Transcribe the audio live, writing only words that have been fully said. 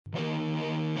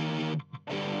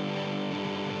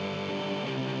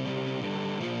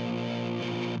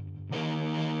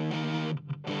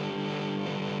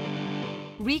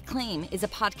Reclaim is a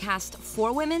podcast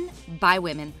for women, by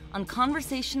women, on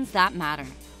conversations that matter,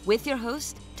 with your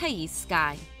host, Thais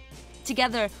Sky.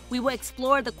 Together, we will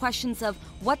explore the questions of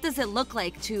what does it look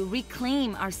like to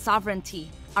reclaim our sovereignty,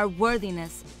 our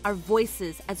worthiness, our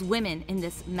voices as women in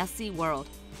this messy world.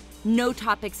 No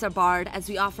topics are barred as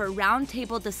we offer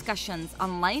roundtable discussions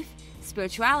on life,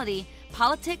 spirituality,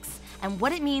 politics, and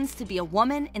what it means to be a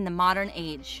woman in the modern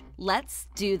age. Let's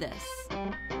do this.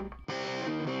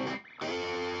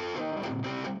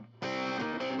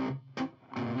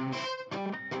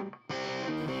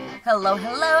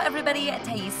 Hello, everybody.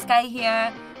 Thais Sky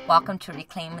here. Welcome to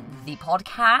Reclaim the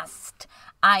podcast.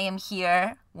 I am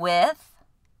here with...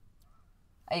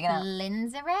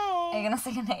 Lindsey Rae. Are you going to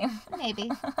say your name? Maybe.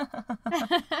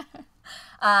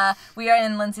 We are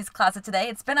in Lindsey's closet today.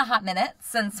 It's been a hot minute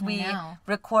since we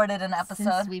recorded an episode.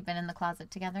 Since we've been in the closet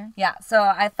together. Yeah, so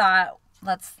I thought,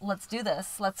 let's do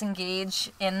this. Let's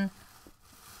engage in...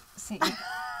 I'm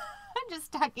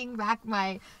just tucking back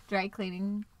my dry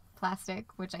cleaning plastic,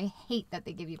 which I hate that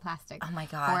they give you plastic oh my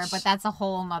gosh. for, but that's a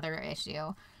whole nother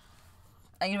issue.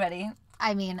 Are you ready?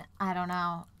 I mean, I don't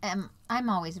know. I'm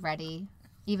always ready,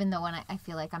 even though when I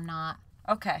feel like I'm not.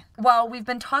 Okay. Well, we've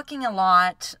been talking a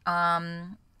lot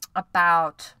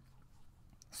about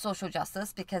social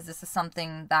justice because this is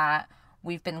something that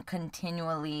we've been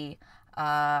continually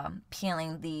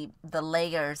peeling the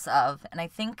layers of. And I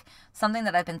think something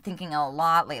that I've been thinking a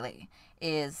lot lately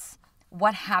is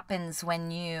what happens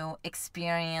when you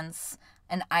experience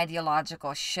an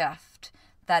ideological shift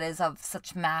that is of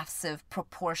such massive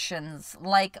proportions,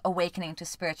 like awakening to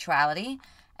spirituality.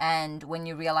 And when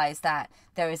you realize that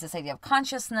there is this idea of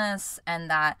consciousness and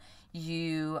that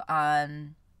you, are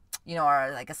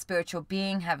like a spiritual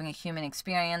being having a human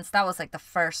experience. That was like the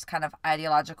first kind of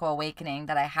ideological awakening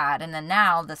that I had. And then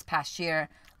now, this past year,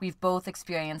 we've both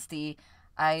experienced the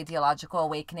ideological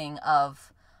awakening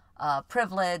of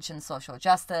privilege and social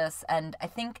justice. And I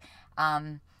think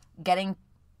getting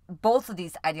both of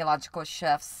these ideological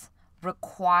shifts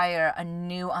require a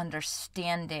new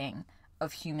understanding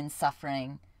of human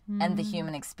suffering and the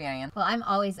human experience. Well, I'm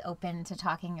always open to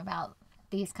talking about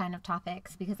these kind of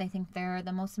topics because I think they're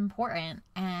the most important.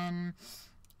 And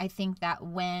I think that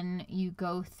when you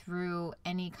go through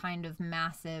any kind of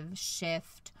massive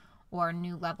shift or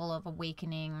new level of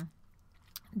awakening,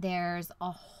 there's a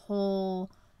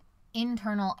whole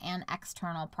internal and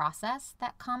external process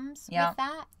that comes with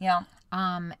that. Yeah.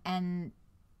 And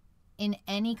in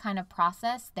any kind of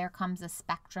process, there comes a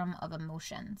spectrum of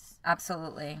emotions.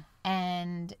 Absolutely.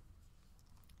 And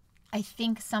I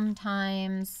think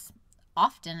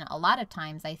often, a lot of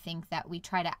times, I think that we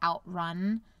try to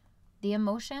outrun the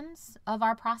emotions of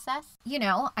our process.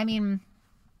 I mean,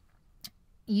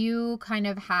 you kind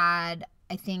of had,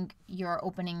 I think, your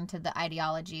opening to the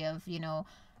ideology of,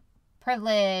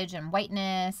 privilege and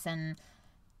whiteness and,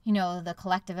 the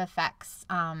collective effects,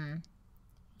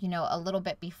 a little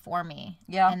bit before me.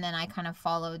 Yeah. And then I kind of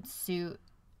followed suit.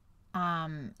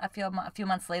 A few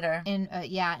months later. And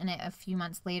a few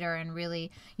months later, and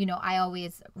really, I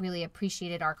always really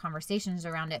appreciated our conversations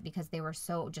around it because they were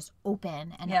so just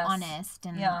open and honest.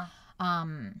 And,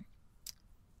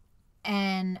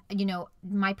 and,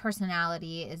 my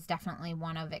personality is definitely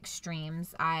one of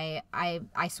extremes. I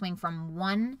swing from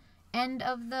one end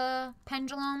of the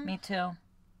pendulum. Me too.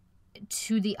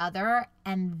 To the other,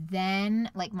 and then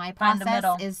my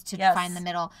process is to find the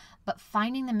middle, but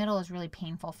finding the middle is really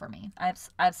painful for me.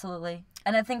 Absolutely.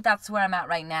 And I think that's where I'm at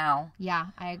right now. Yeah,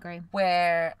 I agree.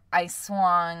 Where I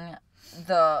swung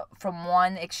from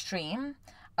one extreme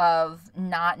of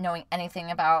not knowing anything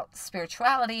about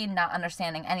spirituality, not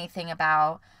understanding anything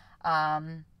about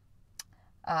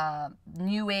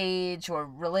New Age or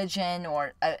religion,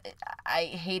 or I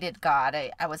hated God.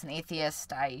 I was an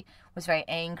atheist. I was very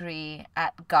angry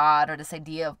at God or this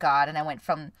idea of God, and I went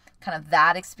from kind of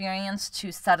that experience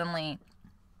to suddenly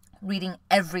reading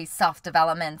every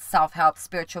self-development, self-help,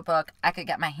 spiritual book I could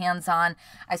get my hands on.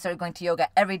 I started going to yoga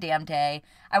every damn day.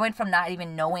 I went from not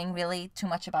even knowing really too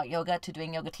much about yoga to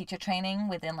doing yoga teacher training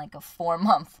within like a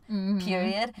 4-month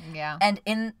period. Yeah.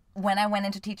 And when I went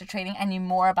into teacher training, I knew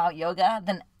more about yoga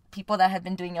than people that had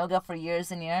been doing yoga for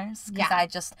years and years. Because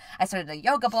I started a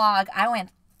yoga blog. I went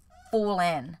full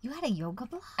in. You had a yoga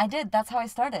blog? I did. That's how I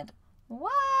started.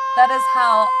 What? That is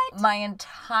how my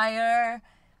entire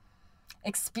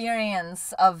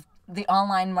experience of the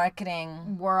online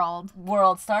marketing world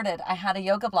started. I had a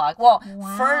yoga blog. Well,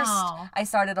 first I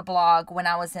started a blog when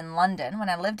I was in London. When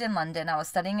I lived in London, I was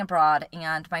studying abroad,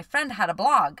 and my friend had a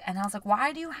blog. And I was like,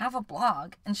 why do you have a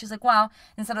blog? And she's like, well,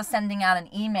 instead of sending out an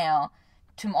email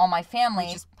to all my family,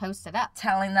 You just post it up.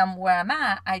 telling them where I'm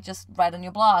at. I just write a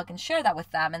new blog and share that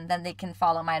with them, and then they can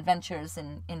follow my adventures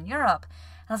in Europe.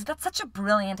 And I was like, that's such a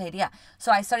brilliant idea.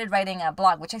 So I started writing a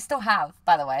blog, which I still have,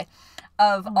 by the way,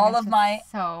 of all of my...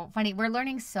 So funny. We're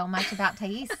learning so much about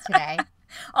Thais today.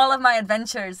 all of my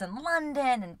adventures in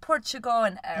London and Portugal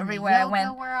and everywhere I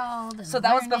went. World So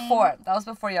that was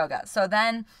before yoga. So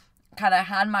then kind of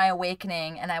had my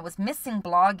awakening, and I was missing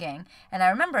blogging. And I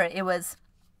remember it was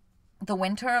the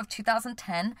winter of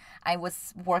 2010. I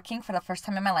was working for the first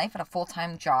time in my life at a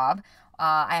full-time job.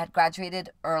 I had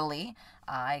graduated early.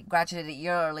 I graduated a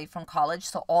year early from college,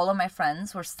 so all of my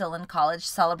friends were still in college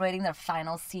celebrating their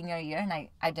final senior year, and I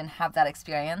didn't have that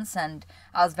experience, and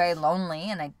I was very lonely,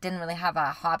 and I didn't really have a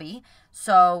hobby.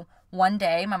 So one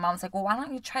day, my mom's like, well, why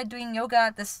don't you try doing yoga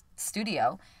at this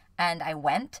studio? And I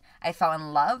went. I fell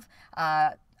in love.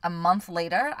 A month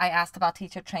later, I asked about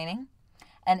teacher training.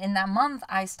 And in that month,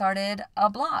 I started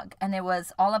a blog. And it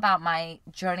was all about my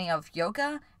journey of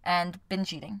yoga and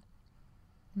binge eating.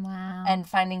 Wow. And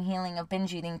finding healing of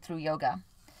binge eating through yoga.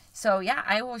 So yeah,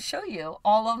 I will show you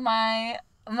all of my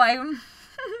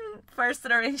first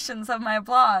iterations of my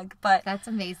blog. But that's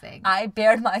amazing. I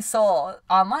bared my soul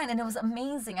online, and it was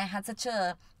amazing. I had such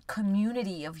a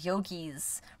community of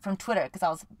yogis from Twitter, because I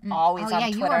was always on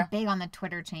Twitter. You were big on the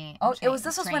Twitter chain.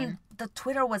 This was when the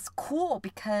Twitter was cool,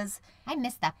 because I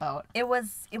missed that boat. It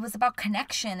was about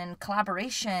connection and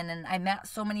collaboration, and I met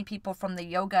so many people from the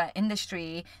yoga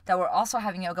industry that were also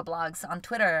having yoga blogs on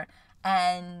Twitter,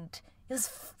 and it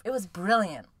was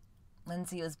brilliant.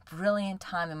 Lindsey, it was a brilliant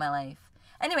time in my life.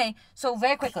 Anyway, so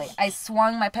very quickly, I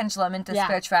swung my pendulum into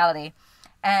spirituality,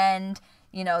 and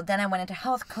then I went into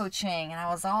health coaching, and I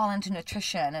was all into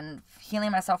nutrition and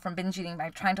healing myself from binge eating by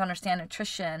trying to understand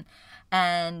nutrition,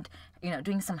 and,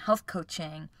 doing some health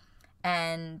coaching.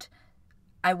 And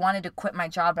I wanted to quit my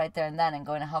job right there and then and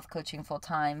go into health coaching full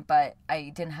time, but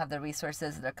I didn't have the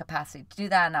resources or the capacity to do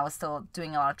that, and I was still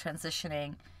doing a lot of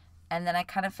transitioning. And then I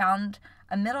kind of found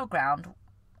a middle ground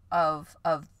of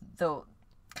the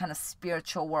kind of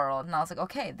spiritual world, and I was like,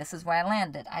 okay, this is where I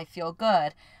landed. I feel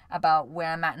good about where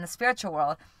I'm at in the spiritual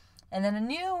world. And then a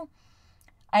new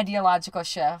ideological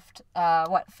shift,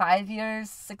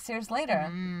 6 years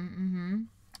later,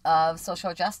 of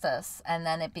social justice. And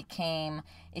then it became,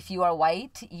 if you are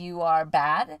white, you are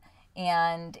bad,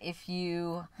 and if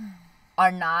you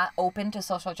are not open to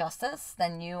social justice,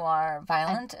 then you are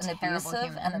violent and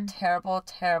abusive and a terrible,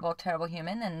 terrible, terrible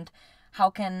human. And how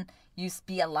can you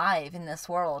be alive in this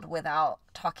world without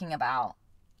talking about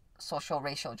social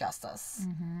racial justice?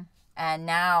 And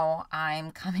now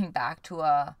I'm coming back to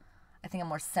a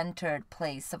more centered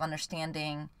place of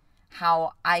understanding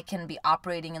how I can be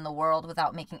operating in the world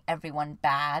without making everyone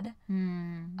bad,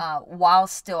 while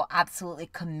still absolutely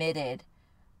committed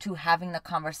to having the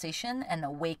conversation and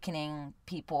awakening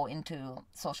people into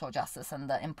social justice and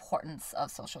the importance of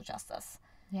social justice.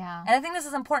 Yeah. And I think this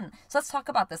is important. So let's talk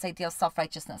about this idea of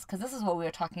self-righteousness, because this is what we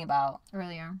were talking about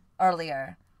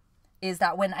earlier, is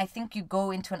that when I think you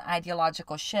go into an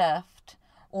ideological shift,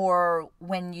 or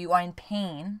when you are in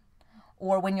pain,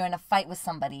 or when you're in a fight with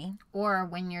somebody, or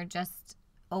when you're just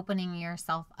opening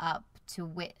yourself up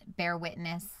to bear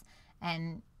witness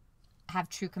and have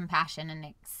true compassion and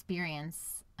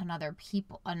experience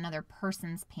another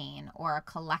person's pain, or a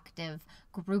collective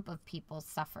group of people's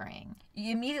suffering, it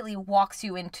immediately walks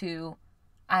you into,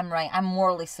 I'm right, I'm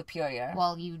morally superior.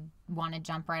 Well, you want to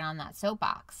jump right on that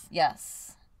soapbox.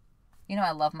 Yes.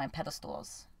 I love my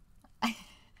pedestals.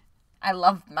 I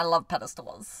love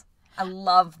pedestals. I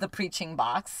love the preaching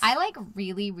box. I like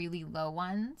really, really low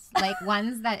ones. Like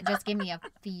ones that just give me a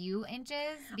few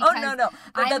inches. Oh, no.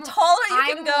 The taller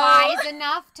you can go. I'm wise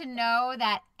enough to know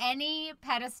that any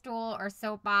pedestal or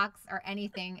soapbox or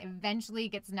anything eventually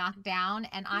gets knocked down.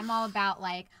 And I'm all about,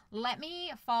 let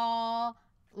me fall,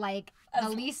 the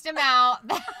least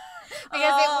amount.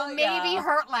 Because it will maybe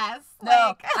hurt less.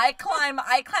 No, I climb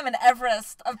an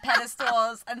Everest of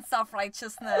pedestals and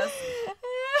self-righteousness.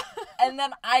 And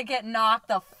then I get knocked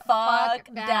the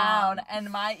fuck down, and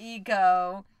my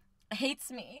ego hates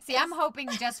me. See, I'm hoping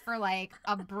just for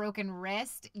a broken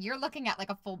wrist. You're looking at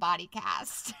a full body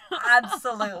cast.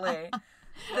 Absolutely.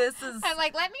 I'm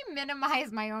let me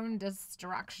minimize my own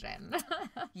destruction.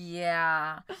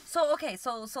 Yeah. So, okay,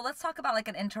 so let's talk about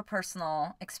an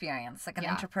interpersonal experience,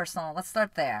 interpersonal. Let's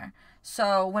start there.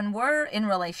 So when we're in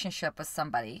relationship with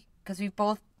somebody, because we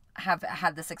both have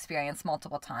had this experience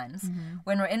multiple times,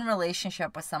 when we're in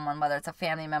relationship with someone, whether it's a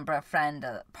family member, a friend,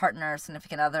 a partner,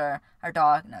 significant other, our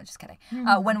dog, no, just kidding.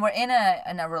 When we're in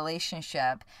a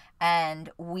relationship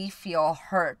and we feel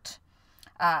hurt,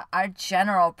 our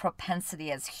general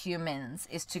propensity as humans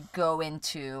is to go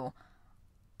into,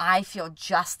 I feel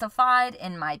justified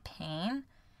in my pain,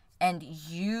 and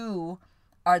you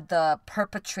are the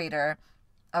perpetrator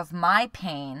of my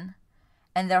pain,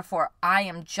 and therefore I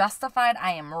am justified,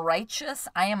 I am righteous,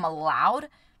 I am allowed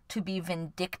to be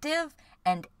vindictive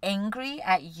and angry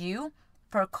at you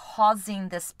for causing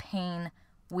this pain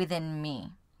within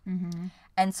me. Mm-hmm.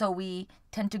 And so we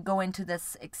tend to go into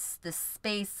this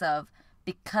space of,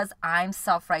 because I'm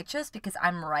self-righteous, because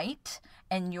I'm right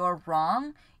and you're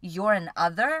wrong, you're an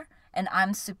other and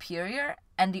I'm superior,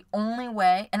 and the only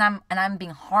way, and I'm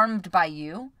being harmed by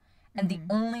you, and the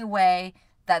only way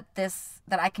that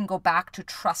I can go back to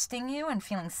trusting you and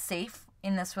feeling safe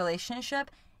in this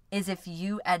relationship is if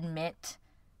you admit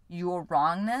your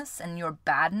wrongness and your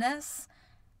badness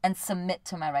and submit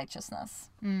to my righteousness.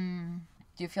 Mm.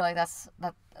 Do you feel like that's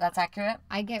accurate?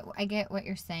 I get what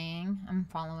you're saying. I'm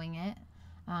following it.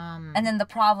 And then the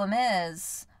problem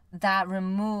is that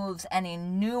removes any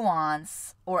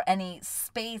nuance or any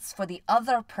space for the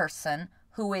other person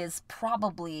who is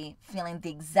probably feeling the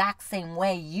exact same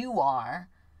way you are,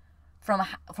 from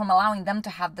allowing them to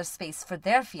have the space for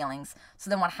their feelings. So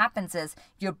then what happens is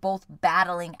you're both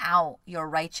battling out your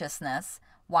righteousness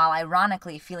while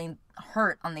ironically feeling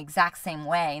hurt on the exact same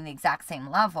way, in the exact same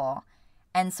level.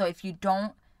 And so if you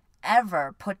don't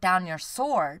ever put down your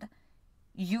sword,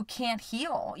 you can't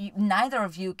heal. Neither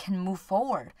of you can move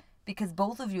forward because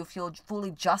both of you feel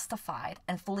fully justified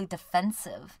and fully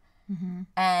defensive. Mm-hmm.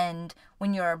 And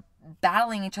when you're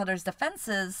battling each other's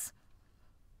defenses,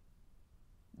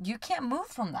 you can't move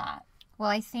from that. Well,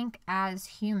 I think as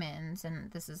humans,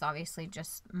 and this is obviously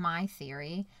just my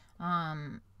theory,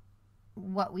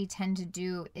 what we tend to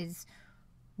do is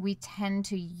we tend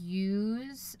to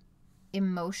use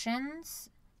emotions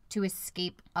to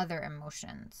escape other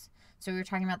emotions. So we were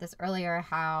talking about this earlier,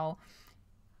 how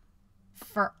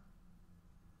for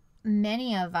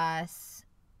many of us,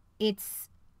 it's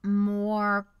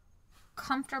more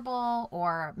comfortable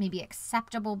or maybe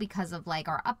acceptable because of like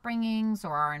our upbringings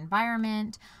or our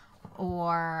environment,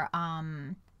 or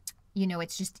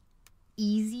it's just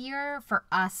easier for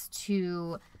us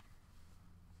to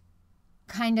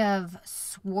kind of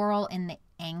swirl in the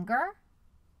anger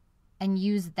and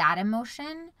use that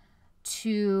emotion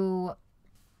to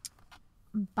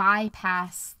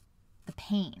bypass the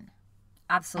pain.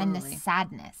 Absolutely. And the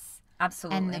sadness.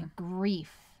 Absolutely. And the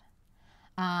grief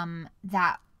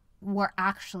that we're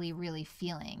actually really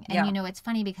feeling. And, it's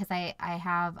funny because I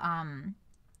have,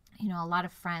 a lot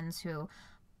of friends who,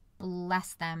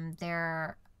 bless them,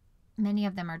 many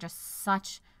of them are just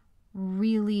such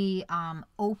really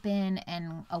open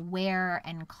and aware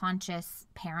and conscious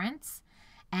parents.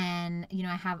 And,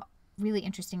 I have really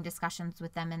interesting discussions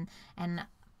with them. And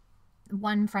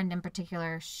one friend in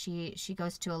particular, she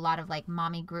goes to a lot of like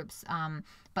mommy groups,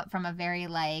 but from a very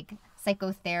like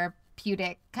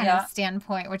psychotherapeutic kind of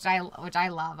standpoint, which I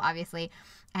love, obviously.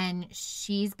 And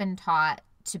she's been taught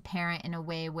to parent in a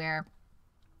way where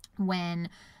when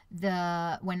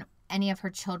any of her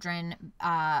children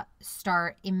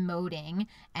start emoting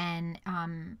and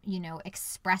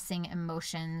expressing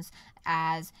emotions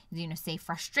as say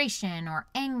frustration or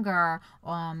anger,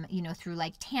 through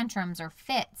like tantrums or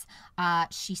fits,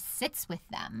 she sits with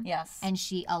them. Yes. And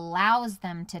she allows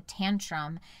them to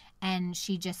tantrum, and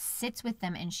she just sits with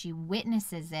them and she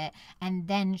witnesses it, and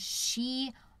then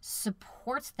she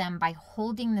supports them by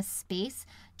holding the space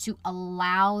to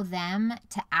allow them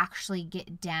to actually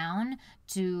get down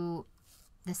to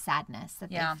the sadness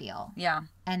that they feel. Yeah.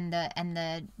 And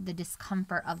the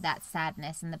discomfort of that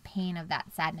sadness and the pain of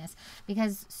that sadness.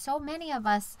 Because so many of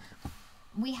us,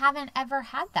 we haven't ever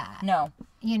had that. No.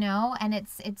 And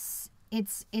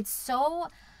it's so,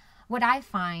 what I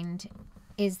find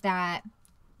is that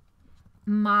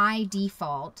my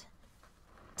default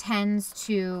tends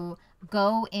to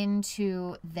go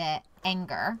into the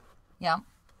anger. Yeah.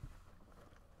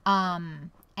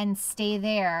 And stay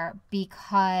there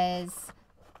because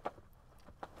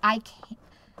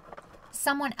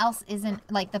someone else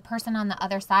isn't, like the person on the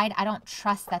other side, I don't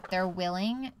trust that they're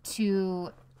willing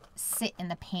to sit in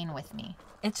the pain with me.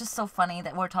 It's just so funny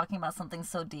that we're talking about something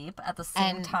so deep at the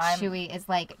same time. And Chewy is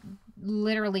like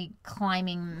literally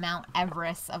climbing Mount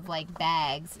Everest of like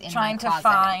bags in trying my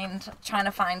closet. trying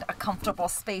to find a comfortable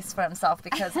space for himself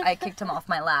because I kicked him off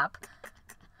my lap.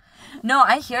 No,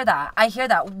 I hear that.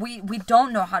 We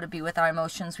don't know how to be with our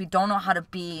emotions. We don't know how to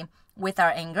be with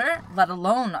our anger, let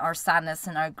alone our sadness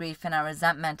and our grief and our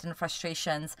resentment and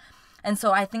frustrations. And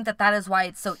so I think that is why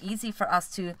it's so easy for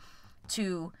us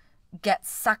to get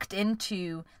sucked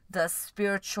into the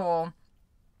spiritual,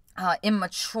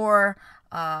 immature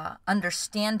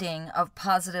understanding of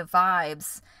positive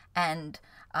vibes and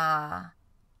the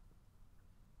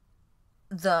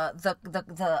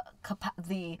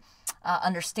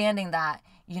understanding that,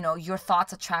 you know, your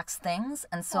thoughts attracts things,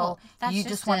 and so you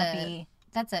just want to be.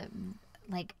 That's a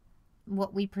like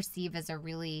what we perceive as a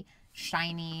really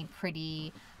shiny,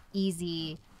 pretty,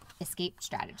 easy escape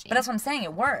strategy. But that's what I'm saying.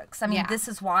 It works. I mean, this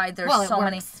is why there's so it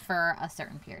many works for a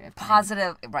certain period of time.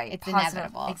 Positive, right? It's positive,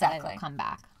 inevitable. Exactly. That it'll come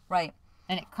back. Right.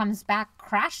 And it comes back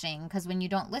crashing because when you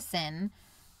don't listen,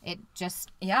 it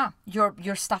just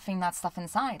you're stuffing that stuff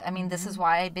inside. I mean, this is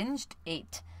why I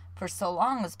ate for so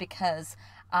long, was because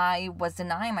I was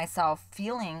denying myself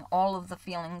feeling all of the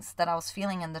feelings that I was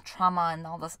feeling, and the trauma and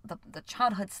all the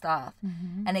childhood stuff,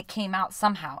 and it came out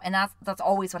somehow, and that's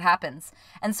always what happens.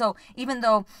 And so even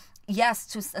though, yes,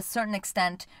 to a certain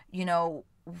extent, you know,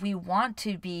 we want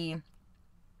to be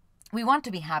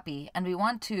happy, and we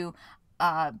want to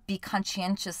be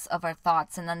conscientious of our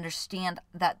thoughts and understand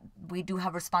that we do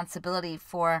have responsibility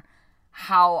for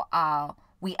how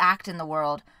we act in the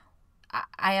world.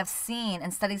 I have seen,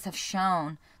 and studies have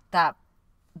shown, that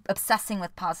obsessing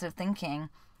with positive thinking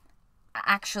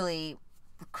actually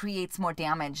creates more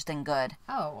damage than good.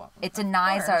 Oh, it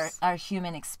denies our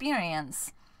human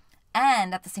experience.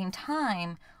 And at the same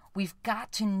time, we've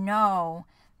got to know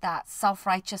that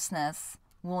self-righteousness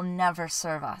will never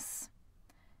serve us.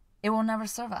 It will never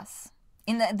serve us.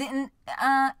 In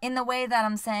the way that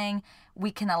I'm saying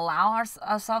we can allow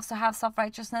ourselves to have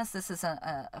self-righteousness, this is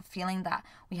a feeling that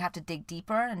we have to dig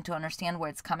deeper and to understand where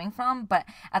it's coming from. But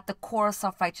at the core of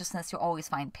self-righteousness, you'll always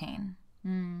find pain.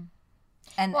 And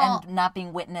not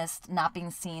being witnessed, not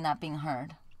being seen, not being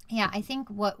heard. Yeah, I think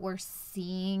what we're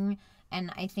seeing,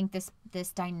 and I think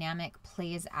this dynamic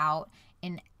plays out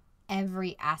in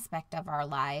every aspect of our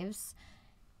lives,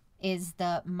 is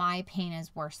the my pain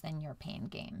is worse than your pain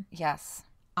game. Yes.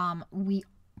 We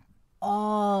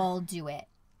all do it.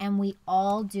 And we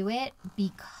all do it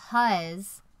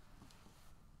because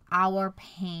our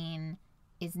pain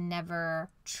is never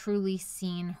truly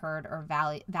seen, heard, or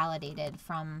validated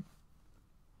from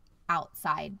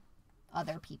outside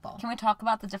other people. Can we talk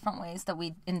about the different ways that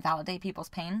we invalidate people's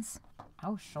pains?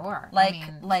 Oh, sure. Like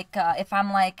if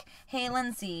I'm like, hey,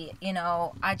 Lindsey, you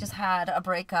know, I just had a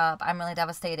breakup. I'm really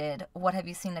devastated. What have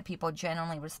you seen that people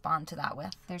generally respond to that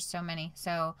with? There's so many.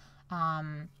 So,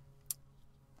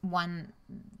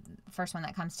 first one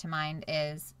that comes to mind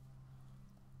is,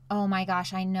 oh my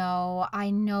gosh, I know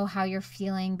how you're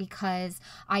feeling because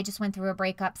I just went through a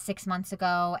breakup 6 months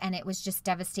ago and it was just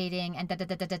devastating and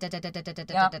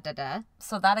da.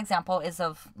 So that example is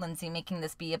of Lindsey making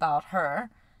this be about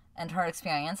her and her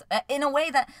experience in a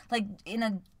way that, like, in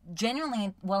a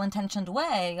genuinely well-intentioned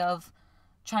way of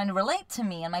trying to relate to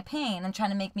me and my pain and trying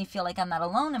to make me feel like I'm not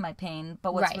alone in my pain.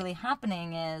 But what's really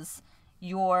happening is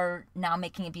you're now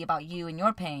making it be about you and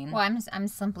your pain. Well, I'm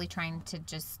simply trying to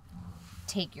just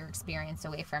take your experience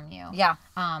away from you. Yeah.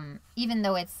 Even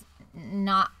though it's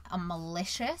not a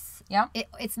malicious. Yeah.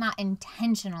 It's not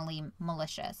intentionally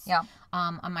malicious. Yeah.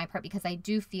 On my part, because I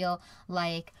do feel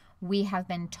like we have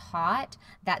been taught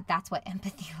that that's what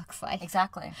empathy looks like.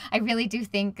 Exactly. I really do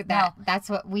think that that's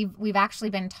what we've actually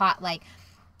been taught. Like,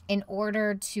 in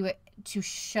order to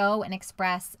show and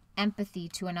express empathy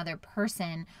to another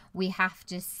person, we have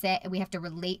to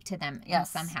relate to them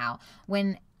somehow.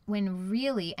 When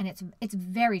really, and it's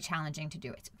very challenging to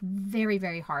do. It's very,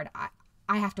 very hard.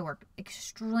 I have to work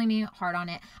extremely hard on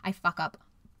it. I fuck up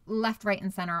left, right,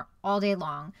 and center all day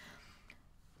long.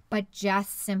 But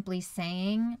just simply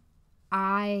saying,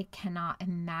 I cannot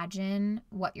imagine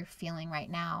what you're feeling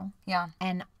right now. Yeah.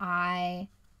 And I'm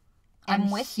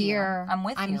with here. You. I'm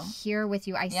with you. I'm here with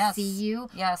you. I see you.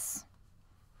 Yes.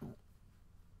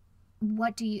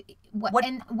 What do you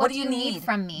need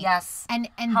from me? Yes. And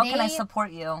how can I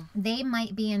support you? They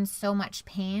might be in so much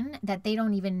pain that they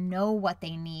don't even know what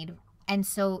they need. And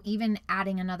so even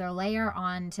adding another layer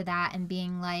on to that and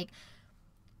being like,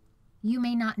 you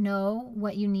may not know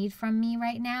what you need from me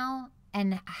right now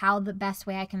and how the best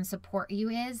way I can support you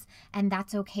is, and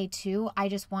that's okay too. I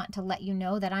just want to let you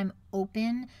know that I'm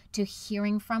open to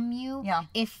hearing from you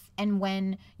if and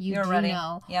when you're ready.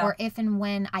 Know, or if and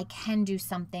when I can do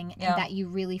something and that you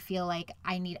really feel like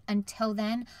I need. Until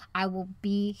then, I will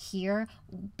be here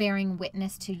bearing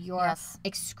witness to your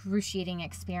excruciating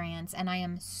experience, and I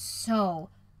am so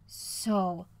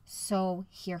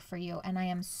here for you, and I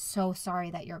am so sorry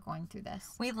that you're going through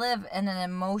this. We live in an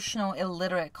emotional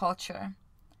illiterate culture,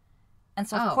 and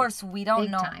so of course we don't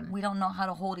know how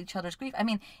to hold each other's grief. I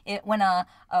mean, when a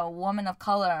woman of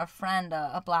color, a friend,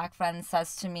 a black friend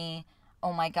says to me,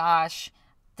 oh my gosh,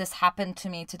 this happened to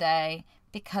me today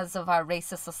because of our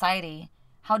racist society.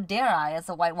 How dare I, as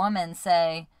a white woman,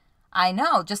 say, I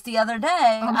know, just the other day,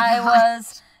 I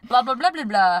was blah, blah, blah, blah,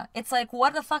 blah. It's like,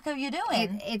 what the fuck are you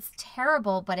doing? It's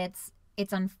terrible, but it's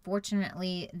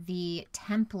unfortunately the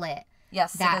template.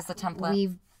 Yes, it is the template.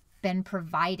 We've been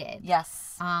provided.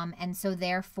 Yes. And so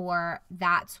therefore,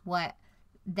 that's what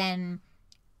then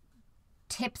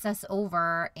tips us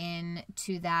over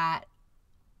into that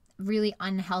really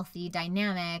unhealthy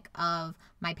dynamic of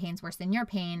my pain's worse than your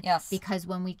pain. Yes. Because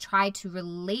when we try to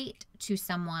relate to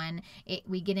someone,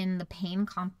 we get in the pain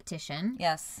competition.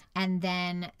 Yes. And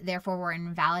then therefore we're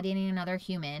invalidating another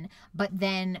human. But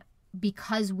then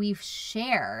because we've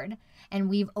shared and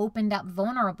we've opened up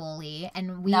vulnerably,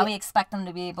 and now we expect them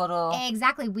to be able to...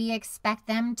 Exactly. We expect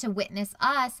them to witness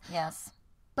us. Yes.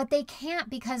 But they can't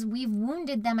because we've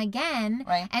wounded them again.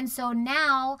 Right. And so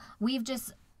now we've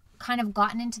just kind of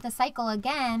gotten into the cycle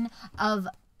again of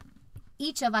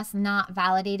each of us not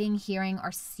validating, hearing,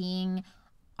 or seeing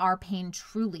our pain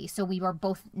truly. So we were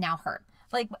both now hurt.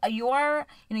 Like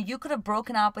you could have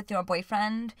broken up with your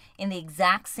boyfriend in the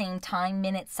exact same time,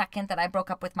 minute, second that I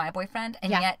broke up with my boyfriend,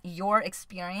 and yet your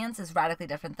experience is radically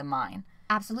different than mine.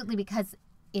 Absolutely, because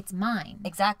it's mine.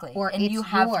 Exactly. And you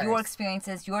have yours. Your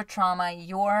experiences, your trauma,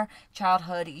 your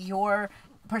childhood, your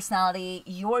personality,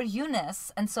 your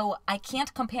you-ness, and so I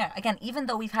can't compare. Again, even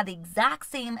though we've had the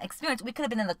exact same experience, we could have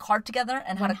been in the car together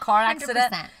and had a car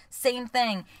accident. 100%. Same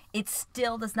thing. It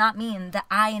still does not mean that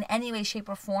I, in any way, shape,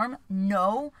 or form,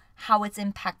 know how it's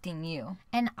impacting you.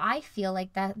 And I feel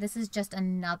like that this is just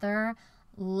another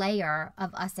layer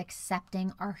of us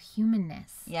accepting our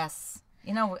humanness. Yes.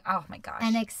 You know, oh my gosh.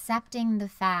 And accepting the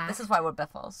fact... This is why we're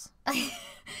biffles.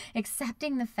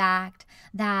 Accepting the fact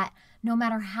that no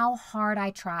matter how hard I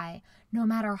try, no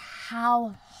matter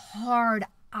how hard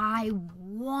I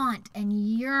want and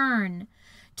yearn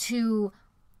to,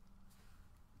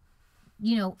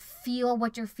 feel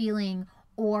what you're feeling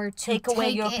or to take away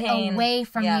your pain away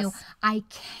from you, I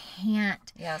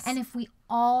can't. Yes. And if we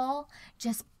all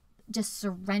just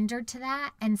surrendered to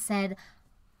that and said,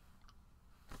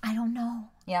 I don't know.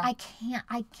 Yeah. I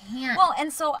can't. Well,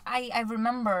 and so I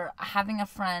remember having a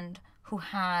friend who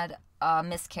had a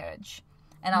miscarriage.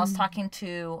 And I was talking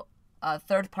to a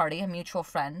third party, a mutual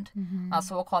friend. Mm-hmm.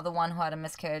 So we'll call the one who had a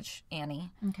miscarriage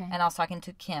Annie. Okay. And I was talking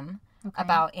to Kim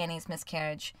about Annie's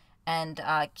miscarriage. And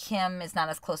Kim is not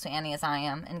as close to Annie as I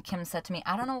am. And Kim said to me,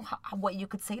 I don't know what you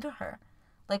could say to her.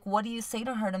 Like, what do you say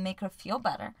to her to make her feel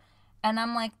better? And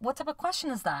I'm like, what type of question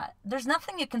is that? There's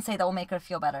nothing you can say that will make her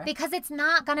feel better. Because it's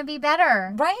not going to be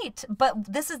better. Right.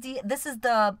 But this is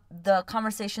the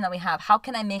conversation that we have. How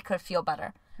can I make her feel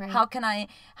better? Right. How can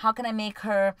I make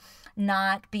her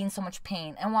not be in so much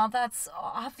pain? And while that's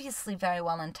obviously very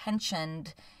well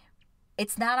intentioned,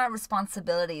 it's not our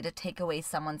responsibility to take away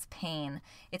someone's pain.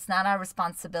 It's not our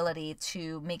responsibility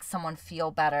to make someone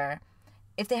feel better.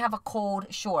 If they have a cold,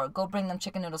 sure, go bring them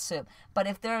chicken noodle soup. But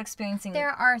if they're experiencing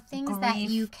there are things grief, that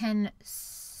you can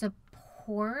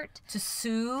support, to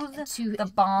soothe,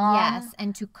 the bond, yes,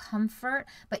 and to comfort,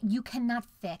 but you cannot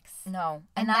fix. No,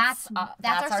 and that's our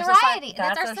society.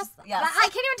 That's our yes. I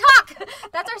can't even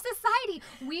talk. That's our society.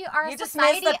 We are a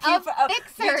society of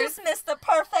fixers. You just missed the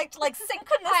perfect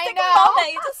synchronistic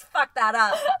moment. You just fucked that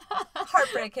up.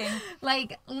 Heartbreaking.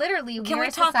 Like literally, we're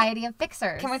a society of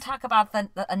fixers. Can we talk about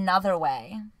another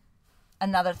way?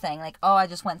 Another thing, like, oh, I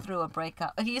just went through a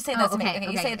breakup. Okay, you say that to me.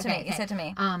 Okay, you say it to me. You say it to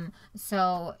me.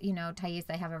 So, Thais,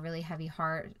 I have a really heavy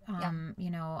heart.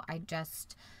 I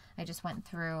just went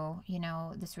through,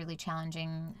 this really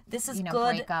challenging,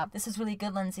 breakup. This is really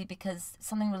good, Lindsey, because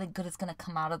something really good is going to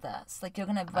come out of this. Like, you're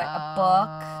going to write a book,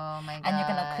 and you're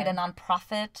going to create a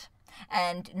nonprofit,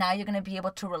 and now you're going to be able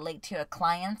to relate to your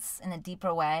clients in a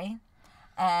deeper way.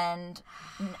 And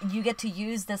you get to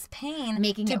use this pain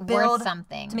to worth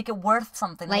something. To make it worth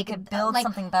something. Like it build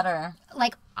something better.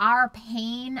 Like our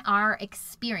pain, our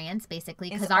experience,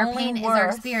 basically, because our pain is our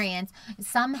experience.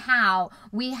 Somehow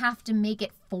we have to make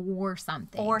it for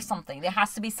something. For something. There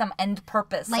has to be some end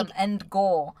purpose, some end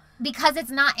goal. Because it's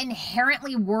not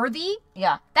inherently worthy.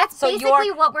 Yeah. That's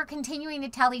basically what we're continuing to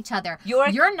tell each other.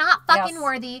 You're not fucking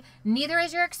worthy. Neither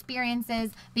is your experiences,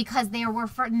 because they were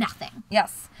for nothing.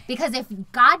 Yes. Because if,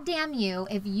 goddamn you,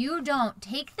 if you don't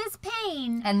take this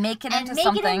pain and make it into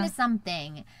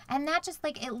something, and that just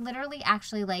it literally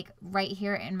actually right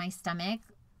here in my stomach,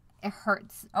 it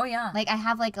hurts. Oh yeah. Like I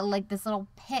have this little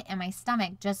pit in my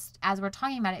stomach just as we're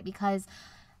talking about it, because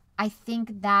I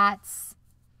think that's,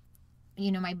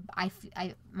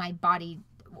 my body,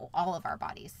 all of our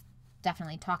bodies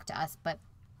definitely talk to us, but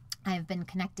I've been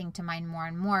connecting to mine more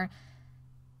and more.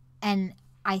 And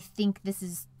I think this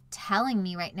is telling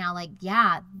me right now, like,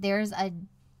 yeah, there's a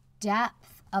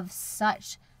depth of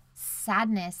such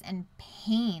sadness and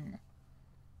pain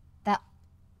that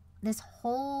this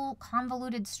whole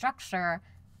convoluted structure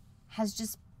has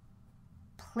just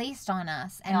placed on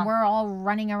us, and we're all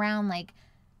running around like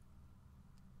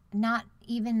not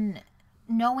even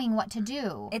knowing what to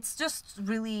do. It's just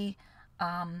really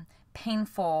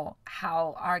painful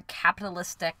how our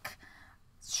capitalistic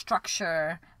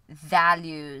structure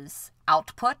values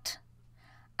output.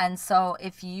 And so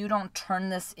if you don't turn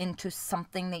this into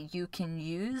something that you can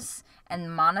use and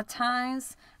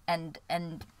monetize and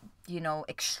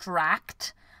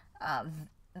extract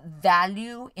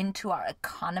value into our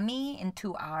economy,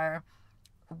 into our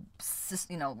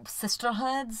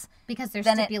sisterhoods, because there's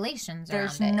stipulations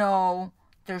around it.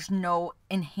 There's no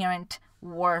inherent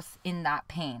worth in that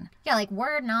pain. Yeah, like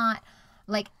we're not,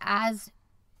 like, as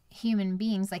human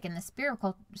beings, like in the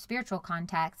spiritual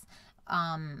context,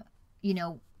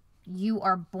 you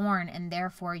are born and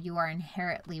therefore you are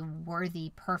inherently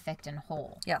worthy, perfect, and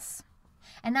whole. Yes.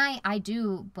 And I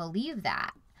do believe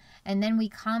that. And then we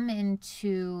come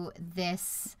into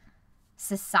this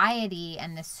society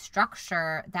and this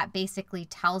structure that basically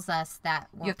tells us that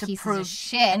we're pieces of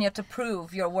shit. And you have to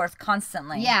prove your worth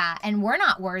constantly. Yeah, and we're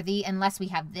not worthy unless we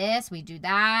have this, we do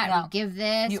that, we give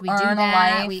this, we do earn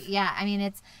that. a life. I mean,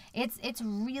 it's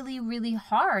really, really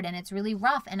hard, and it's really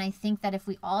rough. And I think that if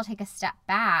we all take a step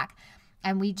back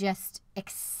and we just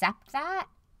accept that,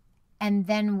 and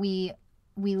then we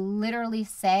literally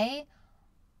say,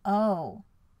 oh,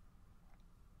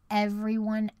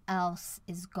 everyone else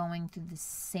is going through the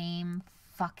same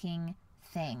fucking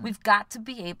thing. We've got to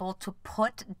be able to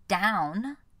put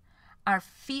down our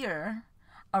fear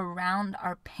around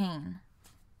our pain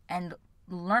and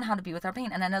learn how to be with our pain.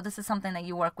 And I know this is something that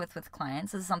you work with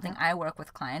clients. This is something I work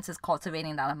with clients, is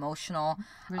cultivating that emotional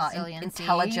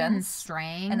intelligence and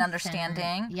strength and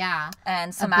understanding.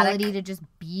 And somatic ability to just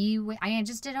be with. I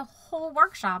just did a whole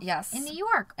workshop in New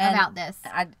York about this.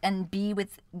 And be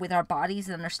with our bodies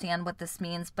and understand what this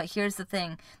means. But here's the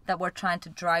thing that we're trying to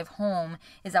drive home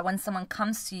is that when someone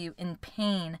comes to you in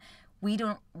pain,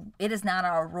 it is not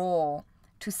our role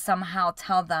to somehow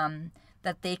tell them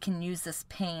that they can use this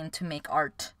pain to make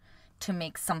art, to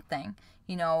make something.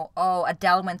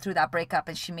 Adele went through that breakup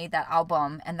and she made that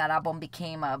album, and that album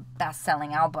became a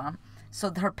best-selling album.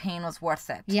 So her pain was worth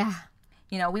it. Yeah.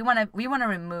 We want to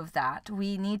remove that.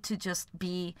 We need to just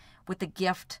be with the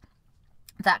gift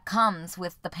that comes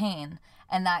with the pain,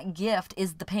 and that gift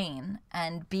is the pain,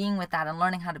 and being with that and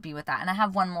learning how to be with that. And I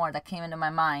have one more that came into my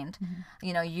mind.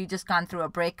 Mm-hmm. You just gone through a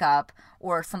breakup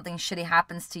or something shitty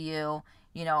happens to you.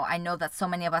 I know that so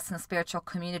many of us in the spiritual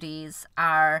communities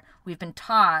we've been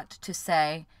taught to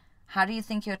say, how do you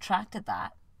think you attracted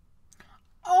that?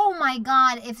 Oh my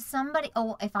God.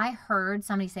 If I heard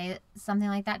somebody say something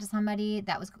like that to somebody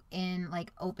that was in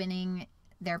like opening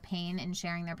their pain and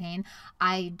sharing their pain,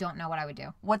 I don't know what I would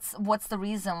do. What's the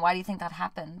reason? Why do you think that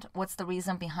happened? What's the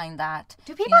reason behind that?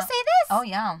 Do people say this? Oh,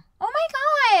 yeah. Oh my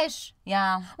gosh.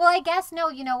 Yeah. Well, I guess, no,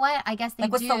 you know what? I guess they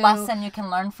do. What's the lesson you can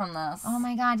learn from this? Oh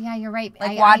my God, yeah, you're right.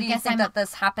 Why do you think that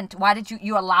this happened? Why did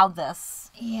you allow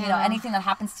this? Yeah. Anything that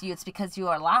happens to you, it's because you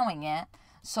are allowing it.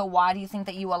 So why do you think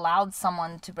that you allowed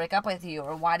someone to break up with you?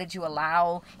 Or why did you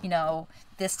allow,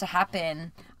 this to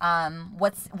happen?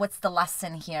 What's the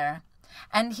lesson here?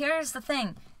 And here's the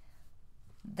thing.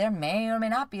 There may or may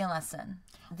not be a lesson.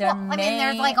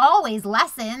 There's like always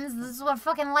lessons. This is what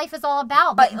fucking life is all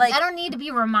about. But like, I don't need to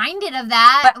be reminded of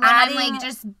that when I'm like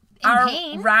just in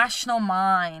pain. Our rational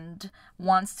mind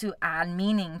wants to add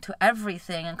meaning to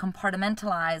everything and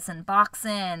compartmentalize and box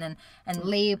in and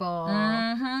label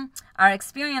our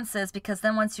experiences, because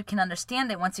then once you can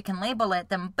understand it, once you can label it,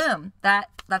 then boom,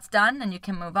 that's done and you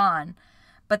can move on.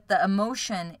 But the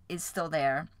emotion is still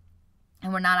there,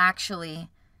 and we're not actually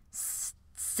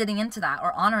sitting into that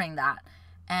or honoring that.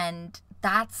 And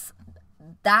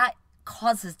that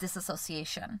causes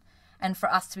disassociation. And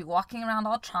for us to be walking around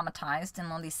all traumatized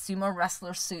in all these sumo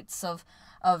wrestler suits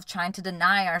of trying to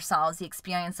deny ourselves the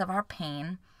experience of our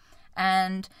pain.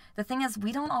 And the thing is,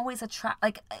 we don't always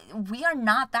we are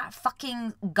not that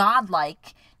fucking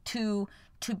godlike to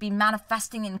be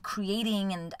manifesting and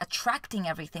creating and attracting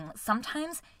everything.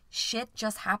 Sometimes shit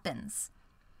just happens.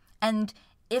 And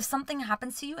if something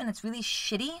happens to you and it's really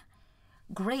shitty,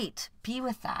 great, be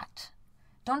with that.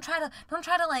 Don't try to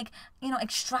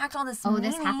extract all this meaning.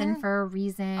 This happened for a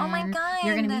reason. Oh my God.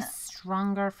 You're going to be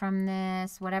stronger from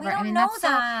this, whatever. We don't know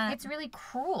that. It's really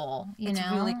cruel, It's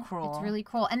really cruel. It's really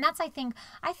cruel. And that's, I think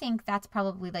that's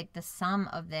probably like the sum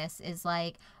of this is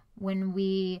like when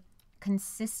we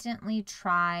consistently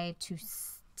try to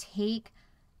take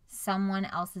someone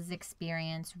else's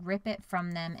experience, rip it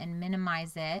from them, and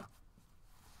minimize it,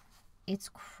 it's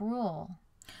cruel.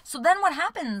 So then what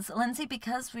happens, Lindsey,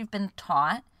 because we've been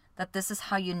taught that this is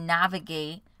how you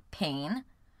navigate pain,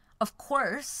 of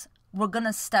course, we're going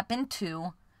to step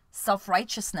into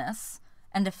self-righteousness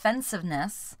and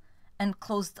defensiveness and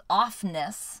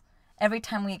closed-offness every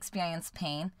time we experience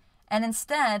pain, and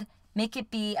instead make it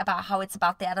be about how it's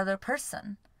about that other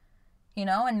person, you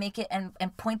know, and make it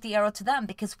and point the arrow to them,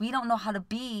 because we don't know how to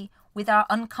be with our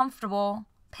uncomfortable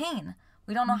pain.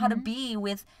 We don't know how to be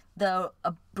with the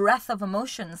breadth of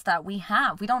emotions that we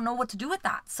have. We don't know what to do with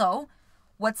that. So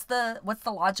what's the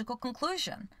logical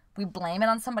conclusion? We blame it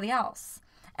on somebody else.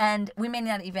 And we may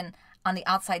not even on the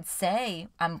outside say,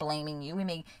 I'm blaming you. We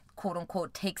may, quote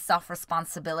unquote, take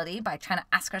self-responsibility by trying to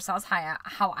ask ourselves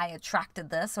how I attracted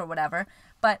this or whatever.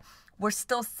 But we're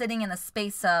still sitting in a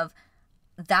space of,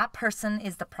 that person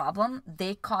is the problem.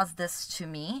 They caused this to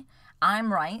me.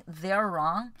 I'm right. They're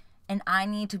wrong. And I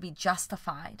need to be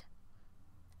justified.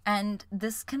 And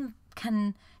this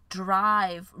can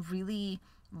drive really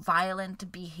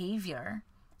violent behavior,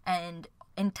 and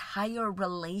entire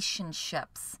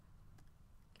relationships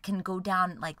can go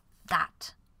down like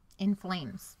that. In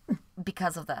flames.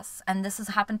 Because of this. And this has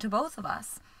happened to both of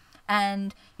us.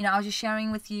 And, you know, I was just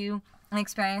sharing with you an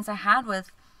experience I had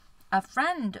with a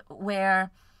friend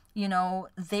where, you know,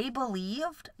 they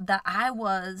believed that I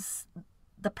was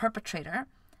the perpetrator,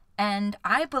 and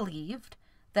I believed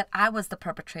that I was the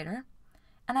perpetrator.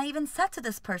 And I even said to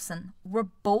this person, we're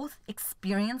both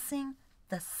experiencing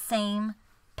the same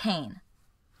pain.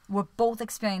 We're both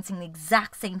experiencing the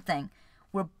exact same thing.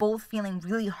 We're both feeling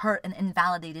really hurt and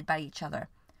invalidated by each other.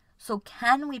 So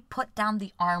can we put down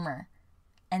the armor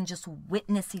and just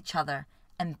witness each other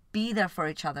and be there for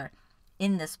each other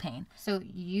in this pain? So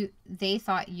they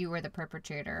thought you were the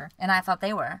perpetrator. And I thought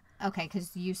they were. Okay,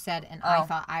 because you said, and I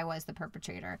thought I was the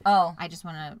perpetrator. Oh. I just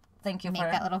want to Thank you make for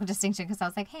that little distinction, because I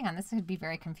was like, hang on, this could be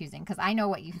very confusing, because I know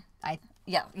what you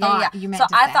yeah. You meant so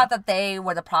to I say. thought that they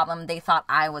were the problem. They thought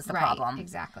I was the problem.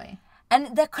 Exactly.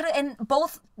 And that could have, and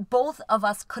both of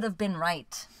us could have been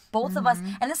right. Both of us,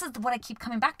 and this is what I keep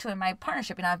coming back to in my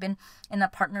partnership. You know, I've been in a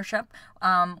partnership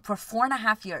for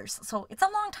 4.5 years. So it's a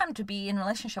long time to be in a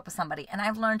relationship with somebody. And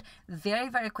I've learned very,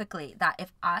 very quickly that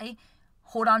if I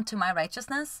hold on to my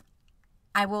righteousness,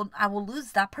 I will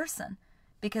lose that person,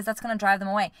 because that's going to drive them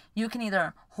away. You can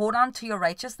either hold on to your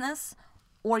righteousness,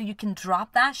 or you can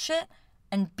drop that shit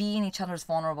and be in each other's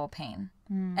vulnerable pain.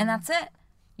 And that's it.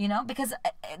 You know, because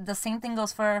the same thing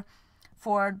goes for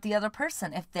the other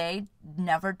person. If they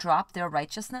never drop their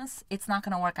righteousness, it's not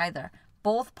going to work either.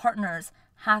 Both partners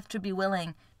have to be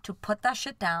willing to put that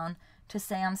shit down, to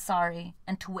say I'm sorry,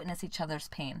 and to witness each other's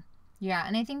pain. Yeah,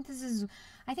 and I think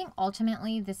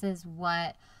ultimately this is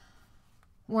what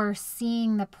we're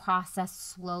seeing, the process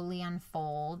slowly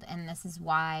unfold. And this is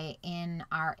why in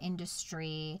our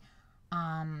industry,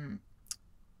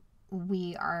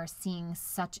 we are seeing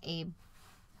such a,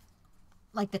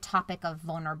 like, the topic of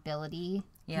vulnerability,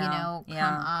 come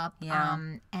up. Yeah.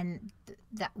 And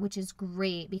that, which is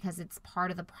great because it's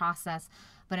part of the process.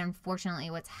 But unfortunately,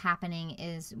 what's happening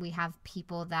is we have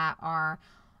people that are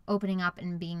opening up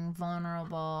and being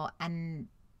vulnerable, and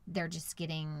they're just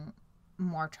getting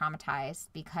more traumatized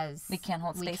because we can't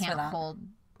hold space for that.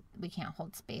 We can't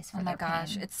hold space for Oh my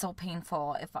gosh, pain. it's so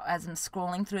painful. As I'm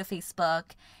scrolling through Facebook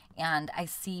and I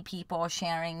see people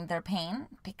sharing their pain,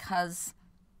 because,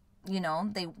 you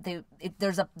know,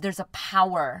 there's a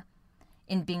power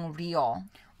in being real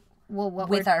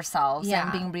with ourselves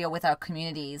and being real with our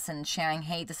communities and sharing,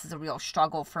 hey, this is a real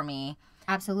struggle for me.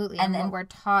 Absolutely. And what we're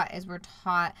taught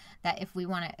that if we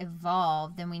want to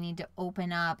evolve, then we need to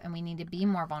open up and we need to be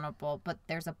more vulnerable. But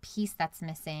there's a piece that's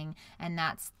missing, and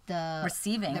that's the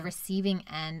receiving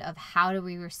end of how do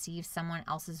we receive someone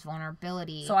else's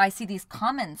vulnerability. So I see these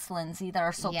comments, Lindsey, that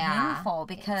are so painful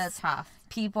because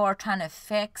people are trying to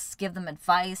fix, give them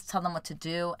advice, tell them what to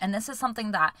do. And this is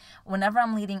something that whenever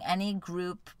I'm leading any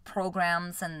group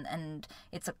programs and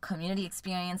it's a community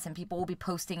experience and people will be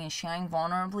posting and sharing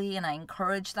vulnerably, and I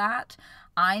encourage that,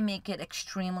 I make it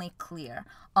extremely clear.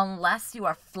 Unless you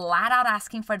are flat out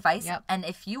asking for advice, and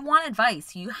if you want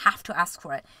advice, you have to ask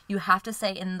for it. You have to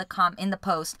say in the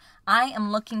post, I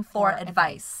am looking for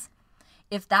advice.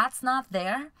 If that's not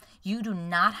there, you do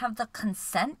not have the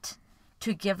consent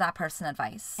to give that person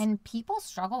advice. And people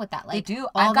struggle with that. Like, they do.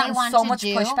 I've gotten so much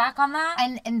pushback on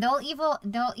that. And they'll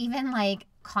even like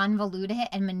convolute it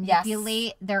and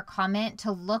manipulate their comment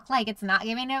to look like it's not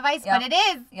giving advice, but it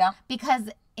is. Yeah. Because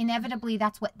inevitably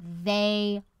that's what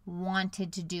they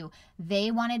wanted to do.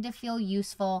 They wanted to feel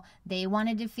useful. They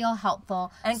wanted to feel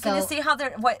helpful. And can you see how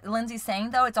what Lindsay's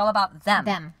saying, though? It's all about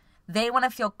them. They want to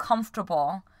feel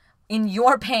comfortable in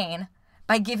your pain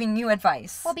by giving you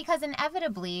advice. Well, because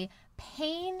inevitably,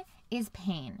 pain is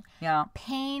pain. Yeah.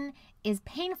 Pain is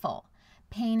painful.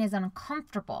 Pain is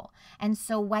uncomfortable. And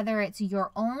so whether it's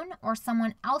your own or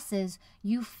someone else's,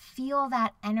 you feel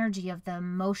that energy of the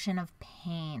emotion of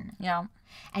pain. Yeah.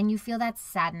 And you feel that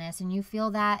sadness and you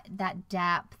feel that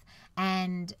depth.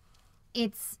 And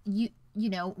it's, you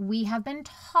know, we have been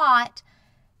taught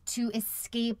to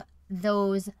escape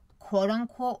those quote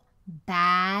unquote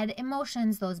bad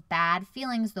emotions, those bad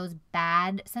feelings, those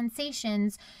bad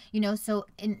sensations, you know, so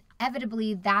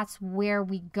inevitably that's where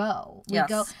we go. We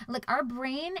go, like, our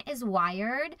brain is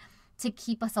wired to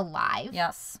keep us alive.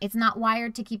 Yes. It's not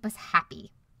wired to keep us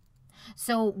happy.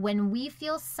 So when we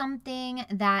feel something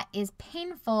that is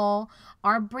painful,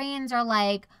 our brains are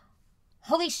like,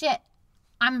 holy shit,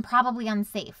 I'm probably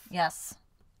unsafe. Yes.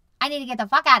 I need to get the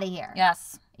fuck out of here.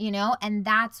 Yes. You know, and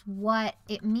that's what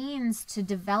it means to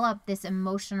develop this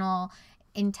emotional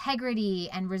integrity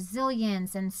and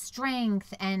resilience and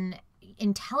strength and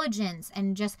intelligence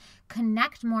and just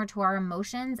connect more to our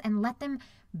emotions and let them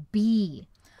be.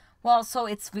 Well, so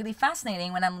it's really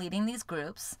fascinating when I'm leading these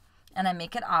groups and I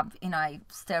make it up, you know, I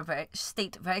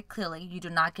state very clearly, you do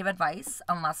not give advice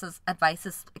unless advice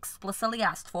is explicitly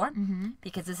asked for,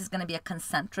 because this is going to be a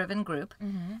consent-driven group.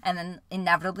 And then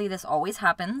inevitably this always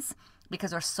happens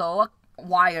because we're so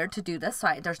wired to do this. So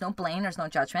there's no blame, there's no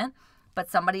judgment. But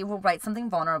somebody will write something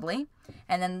vulnerably,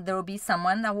 and then there will be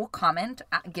someone that will comment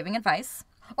giving advice.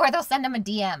 Or they'll send them a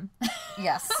DM.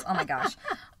 Yes. Oh my gosh.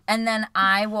 And then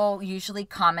I will usually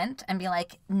comment and be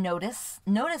like, notice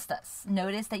this.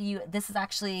 Notice that this is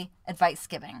actually advice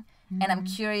giving. And I'm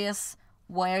curious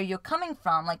where you're coming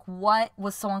from. Like, what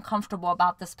was so uncomfortable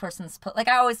about this person's post? Like,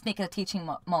 I always make it a teaching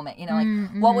moment, you know,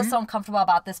 like, what was so uncomfortable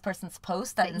about this person's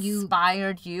post that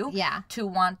inspired you to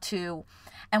want to.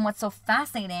 And what's so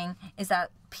fascinating is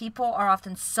that people are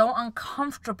often so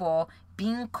uncomfortable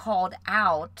being called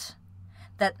out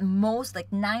that most,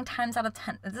 like 9 times out of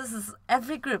 10, this is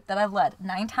every group that I've led,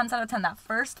 9 times out of 10, that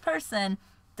first person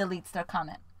deletes their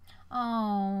comment.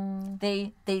 Oh.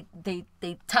 They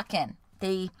tuck in.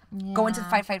 They go into the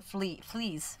fight,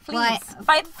 freeze. They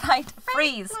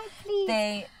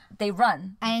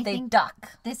run. I they think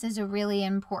duck. This is a really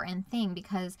important thing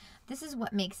because this is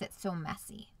what makes it so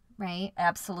messy, right?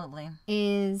 Absolutely.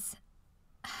 Is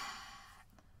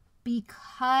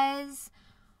because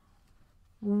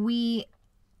we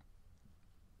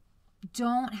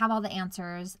don't have all the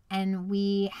answers and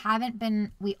we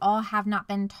all have not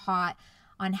been taught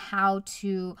on how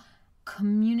to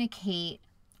communicate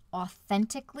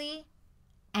authentically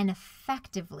and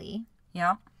effectively.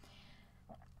 Yeah.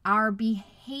 Our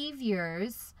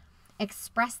behaviors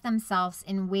express themselves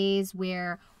in ways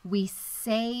where we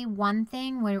say one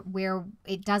thing where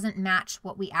it doesn't match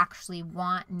what we actually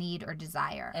want, need, or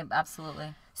desire.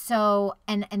 Absolutely. So,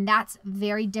 and that's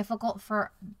very difficult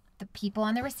for the people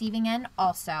on the receiving end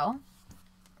also,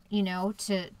 you know,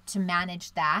 to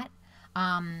manage that,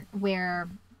 where,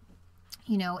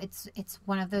 you know, it's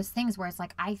one of those things where it's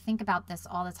like, I think about this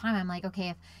all the time. I'm like,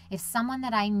 okay, if someone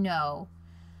that I know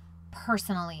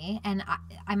personally, and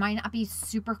I might not be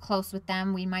super close with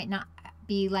them, we might not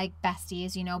be like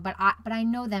besties, you know, but I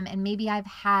know them, and maybe I've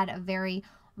had a very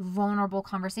vulnerable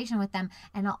conversation with them.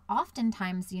 And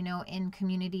oftentimes, you know, in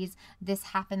communities, this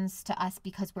happens to us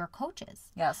because we're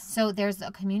coaches. Yes. So there's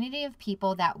a community of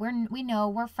people that we know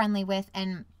we're friendly with,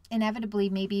 and inevitably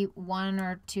maybe one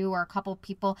or two or a couple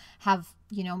people have,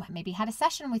 you know, maybe had a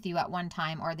session with you at one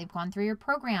time, or they've gone through your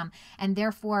program, and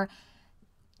therefore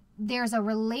there's a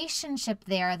relationship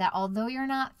there that although you're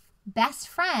not best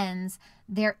friends,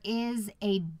 there is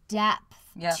a depth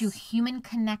to human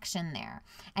connection there.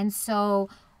 And so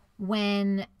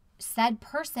when said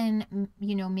person,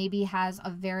 you know, maybe has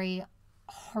a very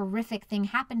horrific thing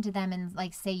happen to them, and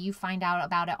like say you find out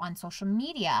about it on social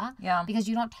media because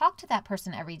you don't talk to that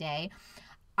person every day,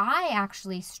 I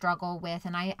actually struggle with,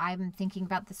 and I'm thinking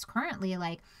about this currently,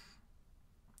 like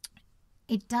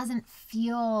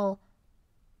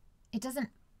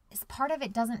part of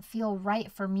it doesn't feel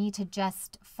right for me to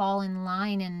just fall in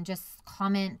line and just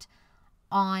comment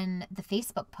on the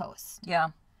Facebook post. Yeah.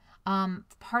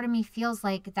 Part of me feels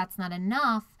like that's not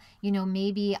enough. You know,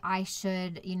 maybe I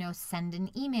should, you know, send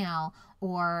an email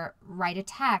or write a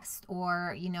text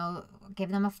or, you know, give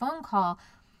them a phone call.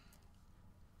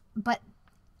 But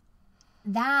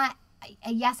that,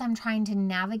 yes, I'm trying to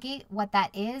navigate what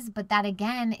that is, but that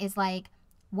again is like,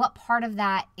 what part of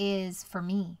that is for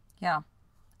me? Yeah.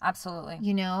 Absolutely.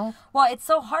 You know? Well, it's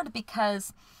so hard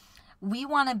because we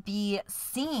want to be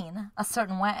seen a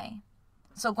certain way.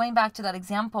 So going back to that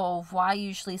example of why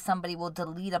usually somebody will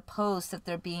delete a post if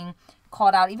they're being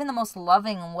called out, even the most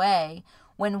loving way,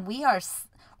 when we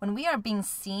are being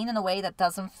seen in a way that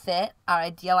doesn't fit our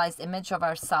idealized image of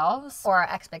ourselves or our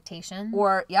expectation,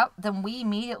 then we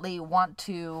immediately want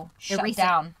to shut Erase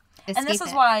down. it. And this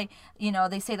is why,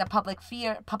 they say that public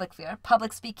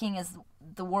speaking is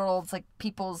the world's, like,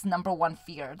 people's number one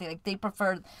fear. They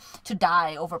prefer to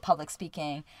die over public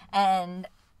speaking. And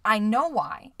I know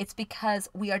why. It's because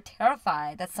we are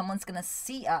terrified that someone's going to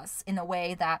see us in a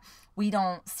way that we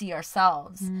don't see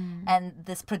ourselves, and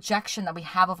this projection that we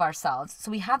have of ourselves.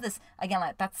 So we have this, again,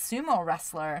 like that sumo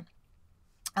wrestler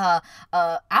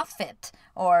outfit,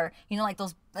 or like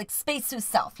those, like, spacesuit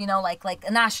self, like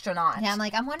an astronaut. Yeah,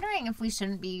 I'm wondering if we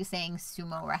shouldn't be saying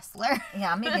sumo wrestler.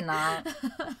 Yeah, maybe not.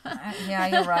 Yeah,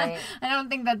 you're right. I don't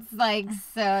think that's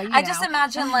so. I just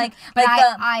imagine but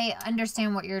I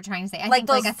understand what you're trying to say. I think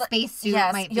those, like a spacesuit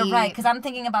might be. You're right, because I'm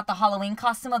thinking about the Halloween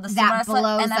costume of the sumo that wrestler,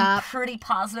 blows and I'm up. pretty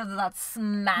positive that that's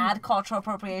mad cultural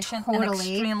appropriation. Totally. And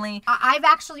extremely. I've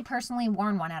actually personally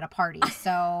worn one at a party,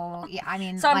 so yeah, I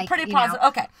mean. So I'm pretty positive.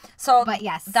 Okay, so but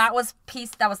yes, that was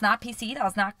not PC. That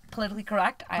was not politically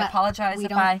correct. I apologize we if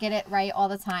don't get it right all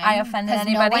the time. I offended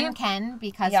anybody. No one can,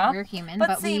 because we're human.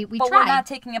 But we but try. We're not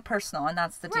taking it personal, and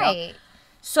that's the deal. Right.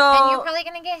 So. And you're probably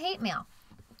gonna get hate mail.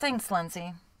 Thanks,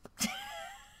 Lindsay.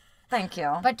 Thank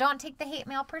you. But don't take the hate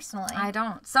mail personally. I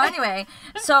don't. So anyway,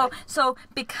 so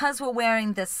because we're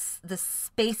wearing this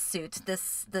spacesuit,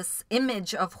 this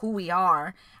image of who we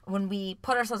are, when we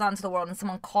put ourselves out into the world and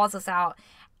someone calls us out,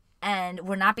 and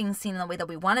we're not being seen in the way that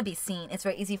we want to be seen, it's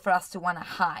very easy for us to want to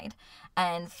hide,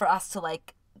 and for us to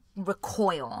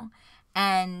recoil.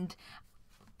 And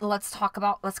let's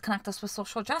connect this with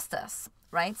social justice,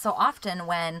 right? So often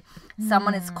when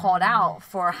someone is called out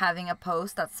for having a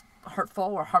post that's hurtful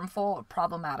or harmful or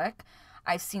problematic,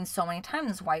 I've seen so many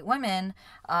times white women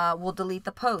will delete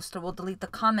the post or will delete the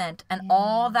comment, and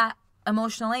all that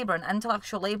emotional labor and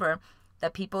intellectual labor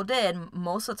that people did,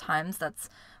 most of the times that's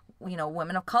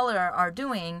women of color are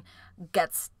doing,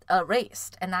 gets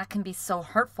erased, and that can be so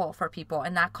hurtful for people,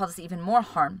 and that causes even more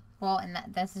harm. Well, and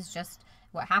this is just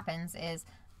what happens is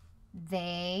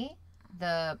the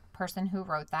person who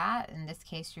wrote that, in this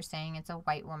case you're saying it's a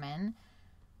white woman,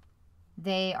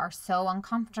 they are so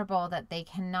uncomfortable that they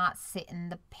cannot sit in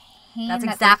the pain. That's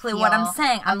exactly what I'm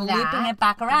saying. I'm looping it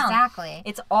back around. Exactly.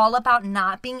 It's all about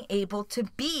not being able to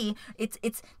be.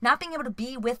 It's not being able to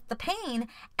be with the pain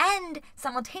and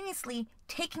simultaneously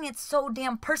taking it so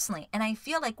damn personally. And I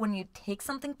feel like when you take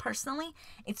something personally,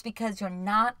 it's because you're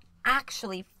not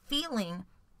actually feeling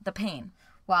the pain.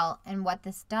 Well, and what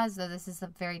this does, though, this is a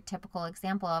very typical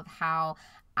example of how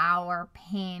our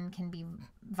pain can be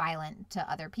violent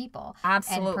to other people.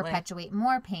 Absolutely. And perpetuate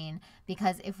more pain.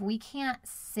 Because if we can't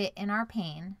sit in our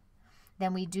pain,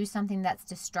 then we do something that's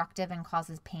destructive and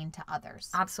causes pain to others.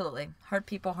 Absolutely. Hurt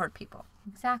people hurt people.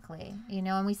 Exactly.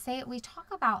 And we talk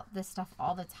about this stuff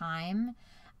all the time.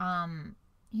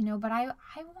 But I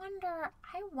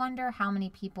wonder how many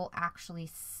people actually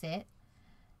sit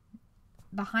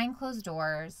behind closed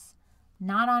doors,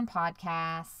 not on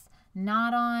podcasts,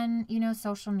 not on,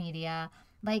 social media,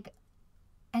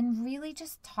 and really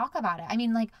just talk about it. I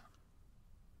mean,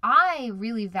 I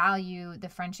really value the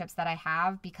friendships that I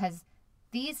have, because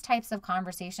these types of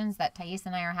conversations that Thais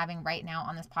and I are having right now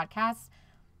on this podcast,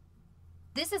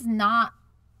 this is not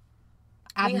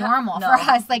abnormal for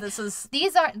us.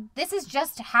 This is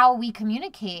just how we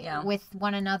communicate with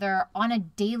one another on a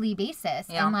daily basis.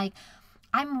 Yeah. And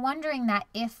I'm wondering that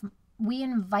if we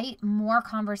invite more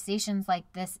conversations like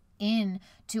this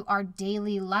into our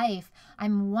daily life,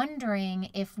 I'm wondering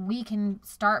if we can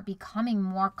start becoming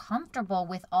more comfortable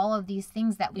with all of these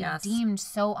things that we deemed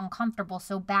so uncomfortable,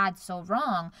 so bad, so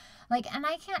wrong. And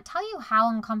I can't tell you how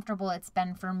uncomfortable it's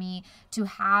been for me to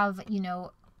have,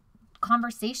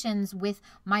 conversations with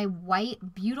my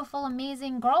white, beautiful,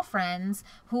 amazing girlfriends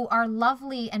who are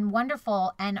lovely and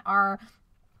wonderful and are,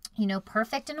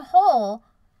 perfect and whole,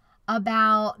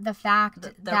 about the fact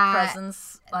that their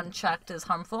presence unchecked is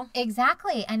harmful.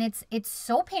 Exactly. And it's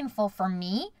so painful for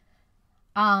me.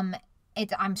 I'm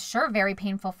sure very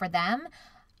painful for them.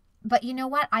 But you know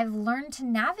what? I've learned to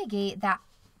navigate that.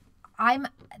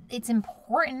 It's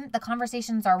important. The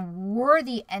conversations are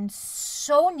worthy and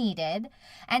so needed.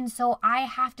 And so I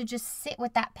have to just sit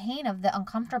with that pain of the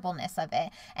uncomfortableness of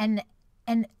it. And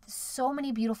so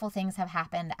many beautiful things have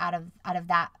happened out of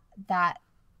that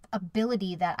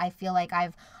ability that I feel like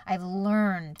I've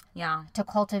learned to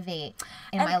cultivate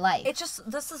in my life. It just,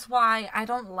 this is why I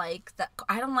don't like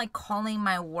calling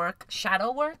my work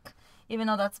shadow work, even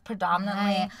though that's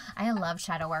predominantly. I love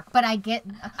shadow work, but I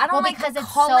don't like because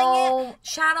calling it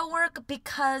shadow work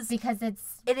because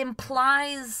it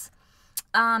implies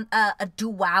a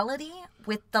duality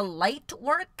with the light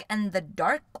work and the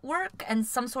dark work and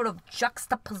some sort of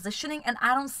juxtapositioning, and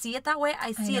I don't see it that way.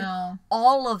 I see it,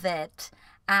 all of it,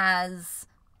 as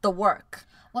the work.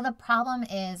 Well, the problem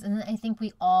is, and I think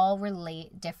we all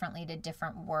relate differently to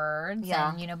different words.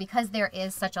 Yeah. And, because there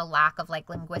is such a lack of like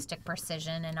linguistic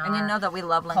precision in our And you know that we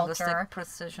love linguistic culture.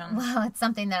 Precision. Well, it's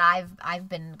something that I've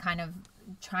been kind of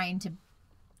trying to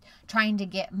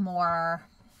get more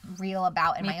real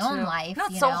about in my own life.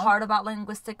 It's so hard about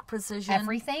linguistic precision.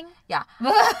 Everything? Yeah.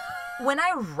 When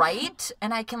I write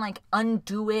and I can like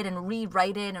undo it and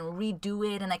rewrite it and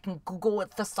redo it, and I can Google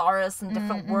with thesaurus and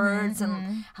different words,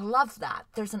 and I love that.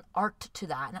 There's an art to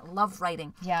that, and I love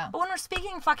writing. Yeah. But when we're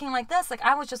speaking fucking like this, like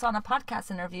I was just on a podcast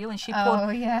interview and she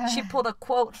pulled a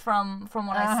quote from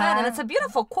what I said, and it's a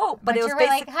beautiful quote, but it was basically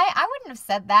like, "Hi, I wouldn't have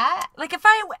said that." Like if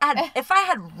I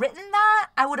had written that,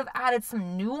 I would have added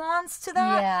some nuance to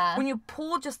that. Yeah. When you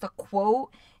pull just a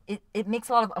quote, it makes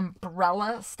a lot of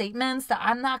umbrella statements that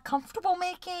I'm not comfortable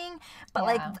making. But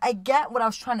like I get what I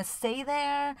was trying to say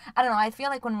there. I don't know. I feel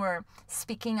like when we're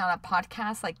speaking on a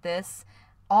podcast like this,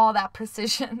 all that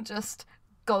precision just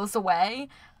goes away.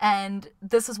 And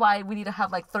this is why we need to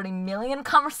have like 30 million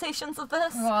conversations of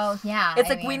this. Well, yeah. It's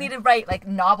we need to write like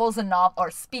novels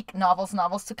or speak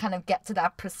novels to kind of get to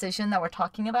that precision that we're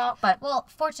talking about. But well,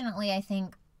 fortunately, I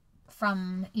think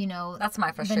from, that's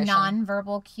my frustration. The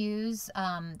nonverbal cues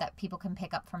that people can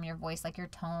pick up from your voice, like your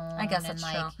tone. I guess that's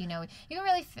true. You can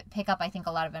really pick up, I think,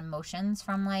 a lot of emotions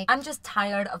from like. I'm just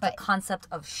tired of the concept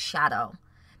of shadow,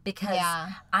 because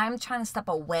I'm trying to step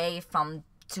away from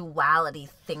duality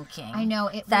thinking. I know.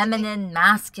 Feminine,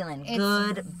 masculine,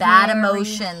 good, bad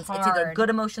emotions. Hard. It's either good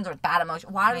emotions or bad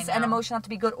emotions. Why does an emotion have to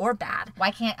be good or bad?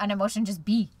 Why can't an emotion just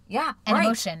be? Yeah, an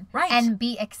emotion. Right. And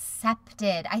be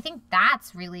accepted. I think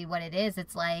that's really what it is.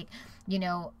 It's like,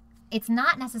 it's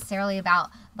not necessarily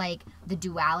about like the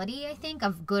duality, I think,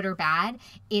 of good or bad.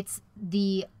 It's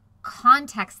the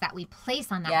context that we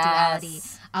place on that duality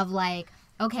of like,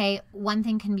 okay, one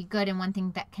thing can be good and one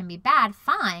thing that can be bad,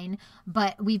 fine,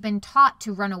 but we've been taught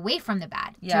to run away from the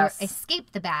bad, to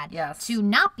escape the bad, to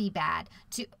not be bad,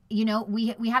 to,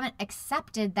 we haven't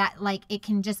accepted that, like, it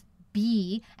can just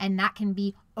be, and that can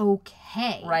be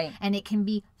okay. Right. And it can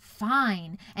be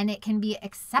fine, and it can be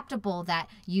acceptable that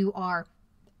you are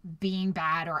being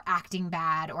bad or acting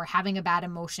bad or having a bad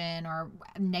emotion or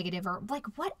negative or, like,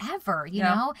 whatever, you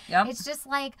know? Yep. It's just,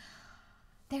 like...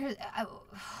 So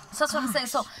that's what I'm saying.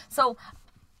 So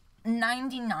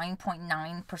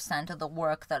 99.9% of the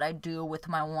work that I do with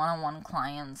my one-on-one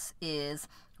clients is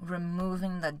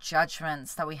removing the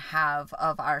judgments that we have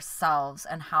of ourselves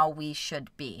and how we should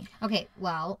be. Okay,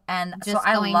 well, and just so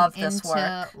I love this into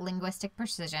work. Linguistic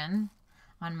precision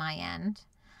on my end,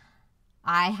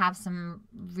 I have some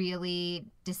really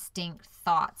distinct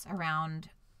thoughts around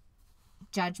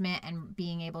judgment and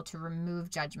being able to remove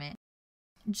judgment.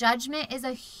 Judgment is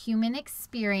a human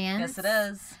experience. Yes, it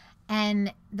is.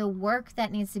 And the work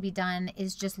that needs to be done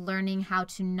is just learning how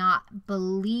to not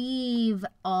believe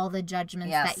all the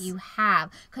judgments that you have.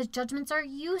 Because judgments are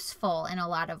useful in a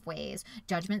lot of ways.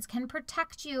 Judgments can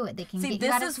protect you. They can get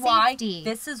you out of safety.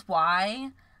 This is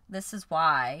why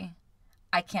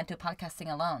I can't do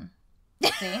podcasting alone.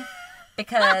 See?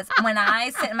 Because when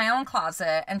I sit in my own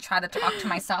closet and try to talk to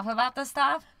myself about this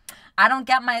stuff, I don't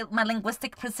get my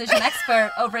linguistic precision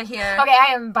expert over here. Okay, I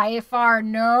am by far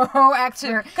no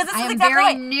expert. Because I am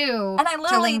very new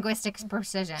to linguistic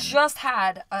precision. Just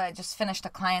finished a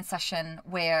client session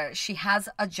where she has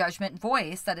a judgment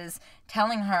voice that is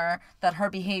telling her that her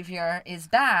behavior is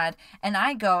bad, and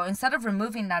I go, instead of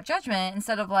removing that judgment,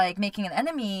 instead of like making an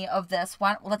enemy of this,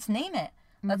 let's name it.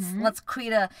 Let's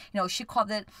create she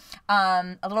called it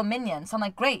a little minion. So I'm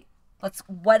like, great.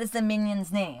 What is the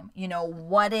minion's name?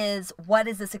 What is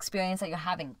this experience that you're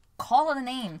having? Call it a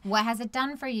name. What has it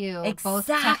done for you? Exactly. Both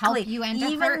to help you and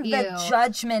to hurt you. Even the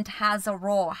judgment has a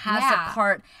role, has a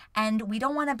part. And we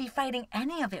don't want to be fighting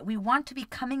any of it. We want to be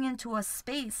coming into a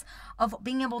space of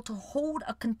being able to hold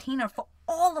a container for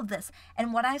all of this.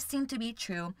 And what I've seen to be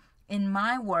true in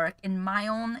my work, in my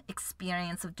own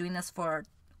experience of doing this for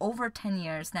over 10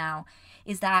 years now,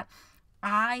 is that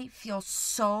I feel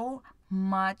so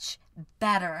much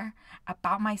better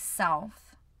about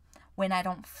myself when I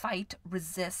don't fight,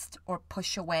 resist, or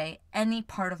push away any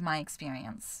part of my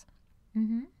experience.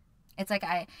 Mm-hmm.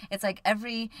 It's like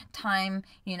every time,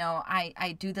 you know,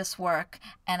 I do this work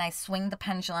and I swing the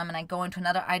pendulum and I go into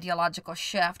another ideological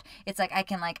shift, it's like I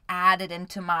can like add it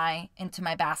into my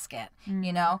basket,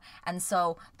 you know? And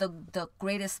so the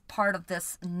greatest part of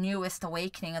this newest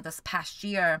awakening of this past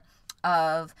year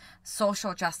of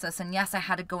social justice, and yes, I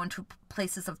had to go into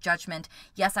places of judgment.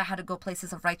 Yes, I had to go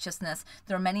places of righteousness.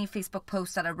 There are many Facebook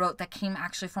posts that I wrote that came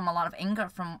actually from a lot of anger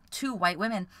from two white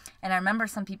women. And I remember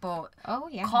some people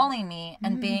calling me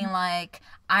and being like,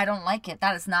 I don't like it.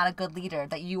 That is not a good leader,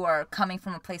 that you are coming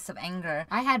from a place of anger.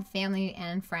 I had family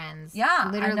and friends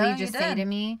literally just say to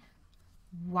me,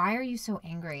 why are you so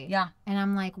angry? Yeah. And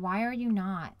I'm like, why are you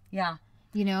not? Yeah.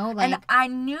 You know, like... And I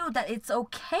knew that it's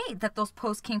okay that those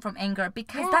posts came from anger,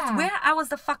 because that's where I was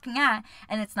the fucking at,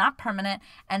 and it's not permanent,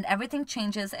 and everything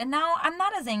changes, and now I'm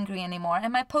not as angry anymore,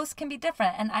 and my posts can be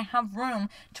different, and I have room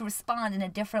to respond in a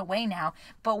different way now.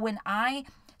 But when I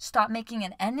stop making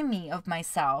an enemy of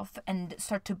myself and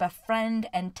start to befriend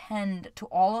and tend to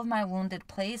all of my wounded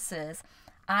places,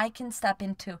 I can step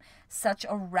into such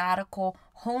a radical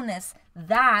wholeness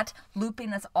that,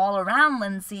 looping this all around,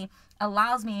 Lindsey,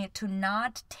 allows me to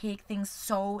not take things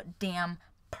so damn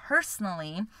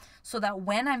personally, so that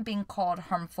when I'm being called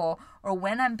harmful or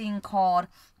when I'm being called,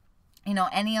 you know,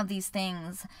 any of these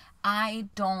things, I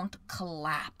don't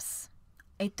collapse.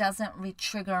 It doesn't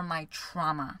re-trigger my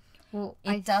trauma. Well,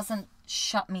 it doesn't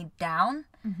shut me down.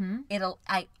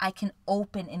 I can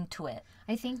open into it.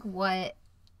 I think what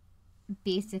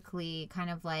basically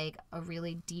kind of like a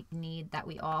really deep need that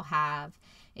we all have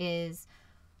is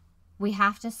we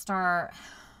have to start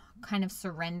kind of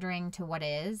surrendering to what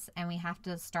is, and we have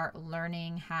to start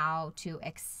learning how to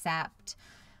accept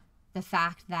the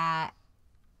fact that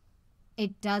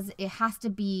it has to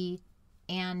be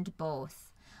and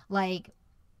both. Like,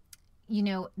 you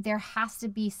know, there has to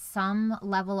be some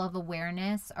level of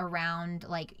awareness around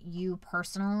like you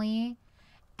personally,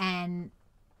 and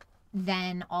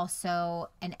then also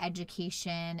an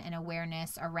education and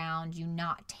awareness around you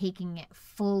not taking it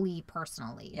fully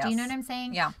personally. Yes. Do you know what I'm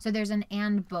saying? Yeah. So there's an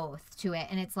and both to it.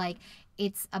 And it's like,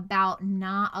 it's about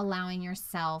not allowing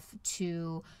yourself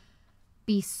to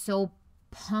be so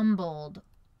pummeled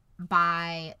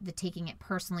by the taking it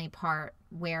personally part,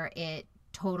 where it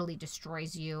totally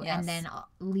destroys you and then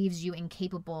leaves you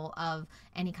incapable of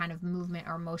any kind of movement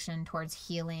or motion towards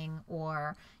healing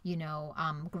or, you know,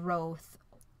 growth,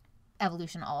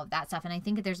 evolution, all of that stuff. And I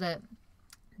think there's a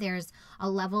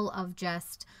level of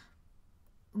just,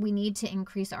 we need to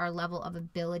increase our level of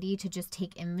ability to just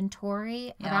take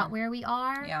inventory about where we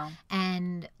are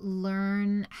and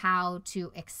learn how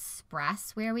to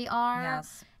express where we are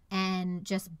and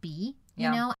just be, you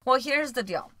know? Well, here's the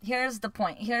deal. Here's the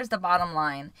point. Here's the bottom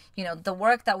line. You know, the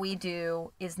work that we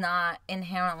do is not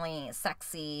inherently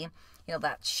sexy. You know,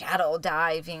 that shadow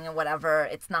diving or whatever,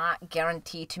 it's not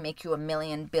guaranteed to make you $1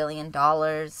 million, $billion.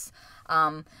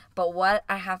 But what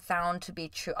I have found to be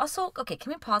true. Also, okay,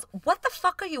 can we pause? What the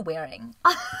fuck are you wearing?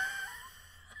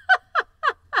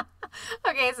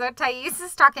 Okay, so Thais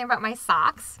is talking about my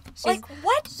socks. Like,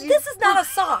 what? This is not a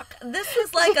sock. This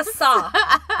is like a saw.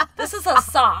 This is a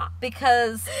saw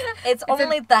because it's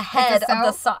only the head of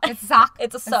the sock. It's a sock.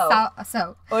 It's a sew. A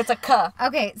sew. Or it's a cuh.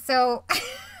 Okay, so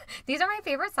these are my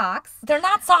favorite socks. They're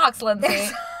not socks, Lindsey.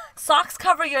 Socks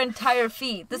cover your entire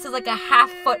feet. This is like a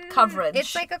half-foot coverage.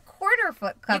 It's like a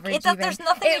quarter-foot coverage. There's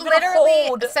nothing you can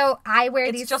hold. So I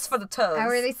wear these. It's just for the toes. I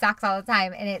wear these socks all the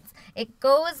time, and it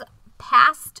goes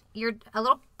past a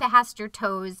little past your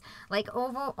toes, like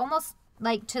over almost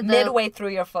like to the midway through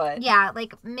your foot. Yeah,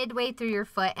 like midway through your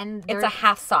foot, and it's a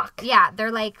half sock. Yeah,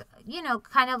 they're like, you know,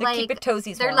 kind of like keep your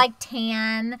toesies they're warm. Like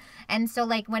tan, and so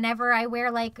like whenever I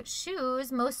wear like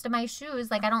shoes, most of my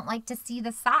shoes, like I don't like to see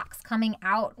the socks coming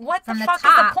out. What from the top.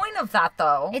 fuck is the point of that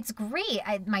though? It's great.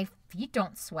 My feet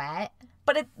don't sweat.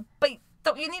 But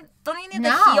don't you need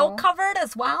the heel covered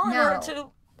as well in order to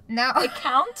it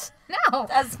count? No,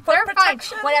 as foot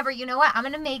protection. Fine. Whatever. You know what? I'm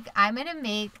gonna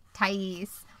make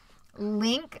Thais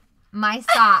link my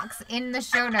socks in the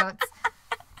show notes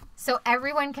so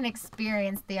everyone can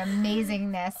experience the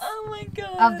amazingness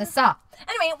of the sock.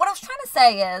 Anyway, what I was trying to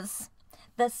say is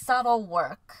the subtle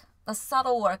work. The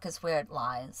subtle work is where it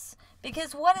lies.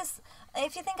 Because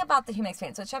if you think about the human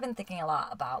experience, which I've been thinking a lot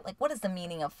about, like, what is the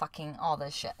meaning of fucking all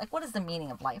this shit? Like, what is the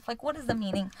meaning of life? Like, what is the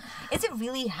meaning? Is it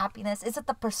really happiness? Is it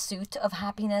the pursuit of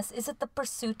happiness? Is it the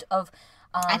pursuit of...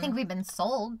 I think we've been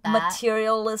sold that.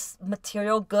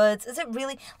 Material goods. Is it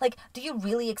really, like, do you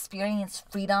really experience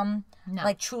freedom? No.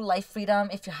 Like, true life freedom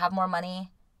if you have more money?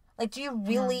 Like, do you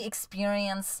really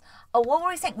experience... Oh, what were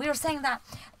we saying? We were saying that...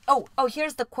 Oh,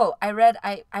 here's the quote. I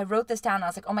wrote this down. And I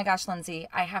was like, oh my gosh, Lindsey,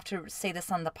 I have to say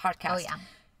this on the podcast. Oh, yeah.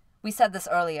 We said this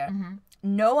earlier. Mm-hmm.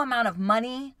 No amount of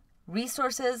money,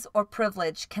 resources, or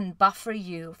privilege can buffer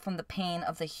you from the pain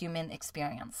of the human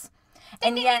experience.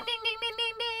 And yet,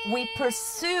 we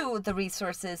pursue the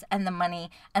resources and the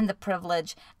money and the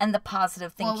privilege and the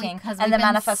positive thinking and the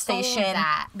manifestation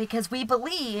because we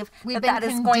believe that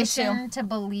is going to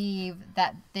believe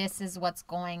that this is what's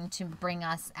going to bring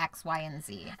us X, Y, and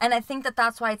Z. And I think that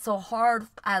that's why it's so hard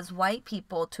as white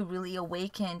people to really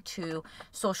awaken to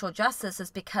social justice, is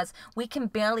because we can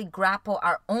barely grapple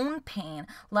our own pain,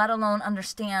 let alone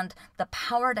understand the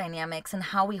power dynamics and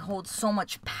how we hold so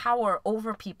much power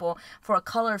over people for a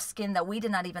color of skin that we did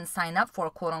not even sign up for,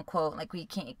 quote unquote. Like, we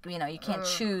can't, you can't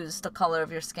choose the color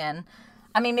of your skin.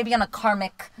 I mean, maybe on a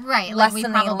karmic like we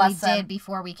probably did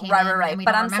before we came in. Right. And we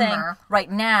but don't I'm remember. saying right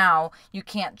now you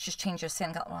can't just change your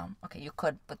skin color. Well, okay, you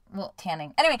could, but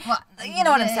tanning. Anyway, you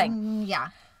know what I'm saying? Yeah.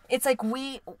 It's like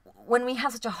when we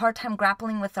have such a hard time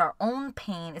grappling with our own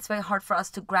pain, it's very hard for us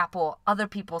to grapple other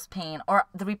people's pain or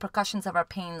the repercussions of our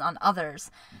pain on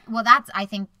others. Well, I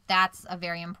think that's a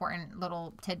very important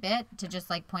little tidbit to just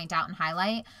like point out and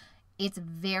highlight. It's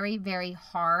very, very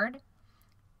hard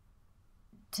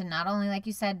to not only, like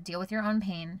you said, deal with your own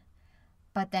pain,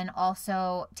 but then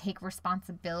also take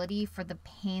responsibility for the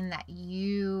pain that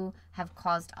you have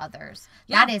caused others.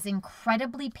 Yeah. That is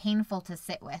incredibly painful to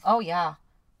sit with. Oh, yeah.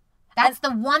 That's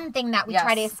the one thing that we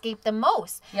try to escape the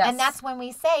most. Yes. And that's when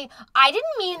we say, I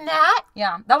didn't mean that.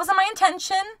 Yeah, that wasn't my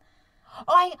intention.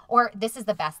 Or this is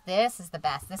the best. This is the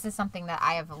best. This is something that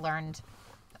I have learned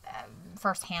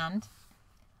firsthand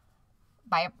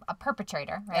by a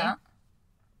perpetrator, right? Yeah.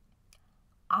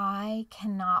 I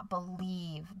cannot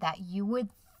believe that you would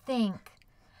think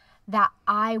that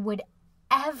I would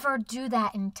ever do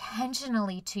that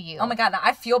intentionally to you. Oh my God,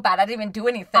 I feel bad. I didn't even do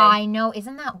anything. I know.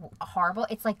 Isn't that horrible?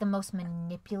 It's like the most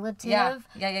manipulative,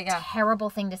 terrible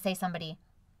thing to say somebody.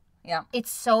 Yeah. It's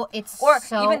so even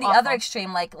the awful. other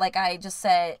extreme, like I just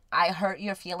said, I hurt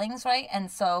your feelings, right?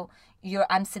 And so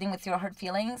I'm sitting with your hurt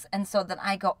feelings, and so then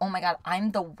I go, oh my God,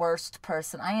 I'm the worst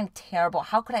person. I am terrible.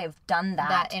 How could I have done that?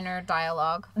 That inner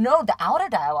dialogue. No, the outer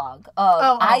dialogue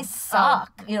of I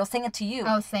suck. Saying it to you.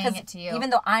 Oh, saying it to you.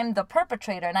 Even though I'm the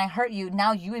perpetrator and I hurt you,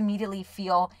 now you immediately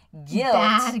feel guilt.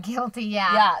 Bad, guilty,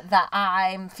 yeah. Yeah, that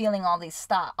I'm feeling all this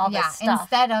stuff.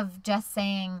 Instead of just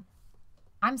saying,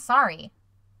 I'm sorry.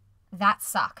 That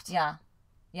sucked. Yeah.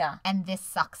 Yeah. And this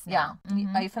sucks now. Yeah.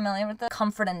 Mm-hmm. Are you familiar with the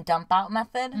comfort and dump out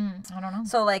method? I don't know.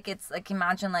 So like it's like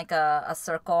imagine like a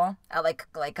circle, like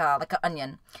an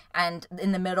onion, and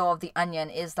in the middle of the onion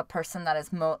is the person that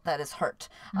is hurt.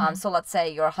 So let's say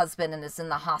your husband is in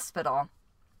the hospital.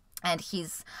 And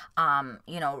he's, I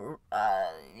don't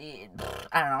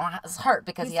know, is hurt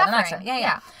because he had an accident.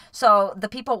 Yeah. So the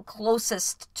people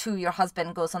closest to your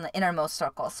husband goes on the innermost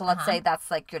circle. So let's say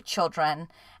that's like your children,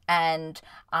 and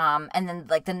then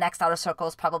like the next outer circle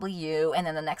is probably you, and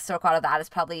then the next circle out of that is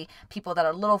probably people that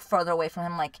are a little further away from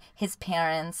him, like his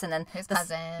parents, and then his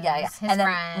cousins, his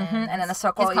friends, and then the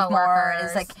circle more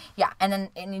is like and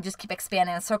you just keep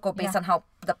expanding the circle based on how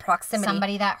the proximity.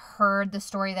 Somebody that heard the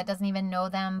story that doesn't even know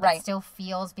them, but still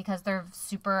feels because they're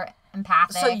super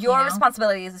empathic. So your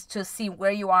responsibility is to see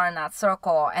where you are in that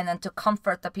circle, and then to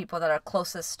comfort the people that are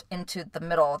closest into the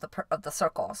middle of the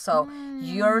circle. So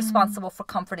you're responsible for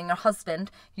comforting your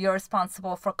husband. You're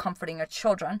responsible for comforting your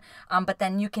children. But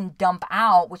then you can dump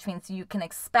out, which means you can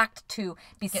expect to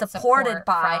be supported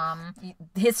by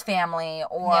his family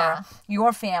or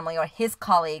your family or his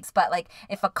colleagues. But like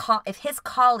if his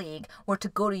colleague were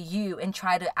to go to you and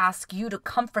try to ask you to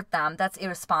comfort them, that's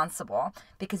irresponsible,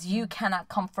 because you cannot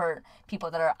comfort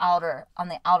people that are on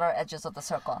the outer edges of the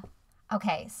circle.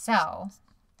 Okay, so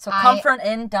comfort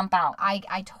in, dump out.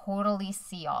 I totally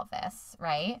see all this,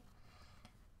 right?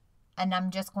 And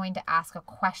I'm just going to ask a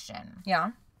question.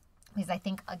 Yeah. Because I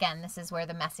think, again, this is where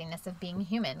the messiness of being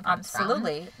human comes from.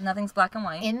 Absolutely. Nothing's black and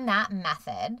white. In that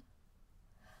method,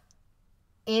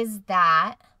 is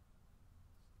that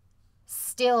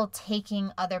still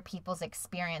taking other people's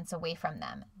experience away from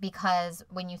them? Because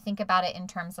when you think about it in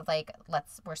terms of like,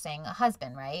 we're saying a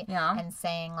husband, right? Yeah. And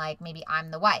saying like, maybe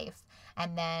I'm the wife,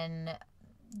 and then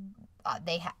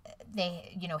they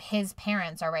his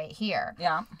parents are right here.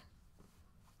 Yeah.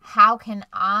 How can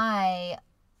I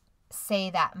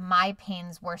say that my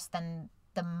pain's worse than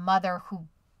the mother who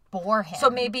bore him?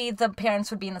 So maybe the parents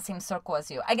would be in the same circle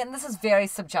as you. Again, this is very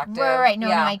subjective. Right.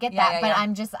 No, I get that. But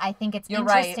I think it's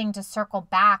interesting to circle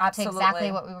back to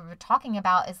exactly what we were talking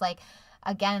about, is like,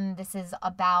 again, this is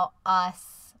about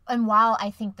us. while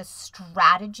I think the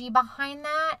strategy behind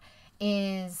that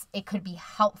is it could be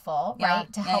helpful,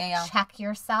 right? To help check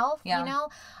yourself, you know?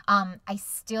 I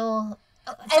still...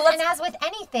 and as with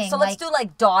anything... So let's do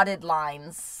like dotted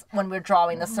lines when we're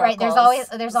drawing the circles. Right,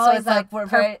 there's always like we're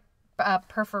very...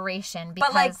 perforation. Because...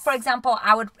 But like, for example,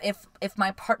 I would, if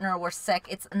my partner were sick,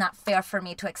 it's not fair for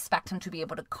me to expect him to be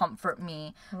able to comfort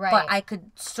me. Right. But I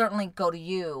could certainly go to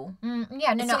you.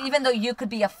 So even though you could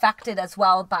be affected as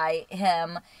well by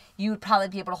him, you would probably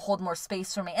be able to hold more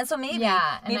space for me. And so maybe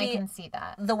I can see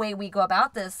that. The way we go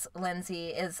about this, Lindsey,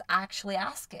 is actually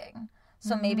asking.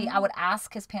 So maybe I would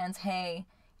ask his parents, hey,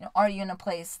 you know, are you in a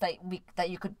place that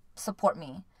you could support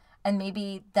me? And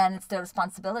maybe then it's their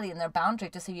responsibility and their boundary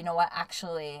to say, you know what,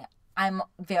 actually, I'm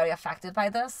very affected by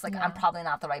this. Like, I'm probably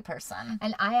not the right person.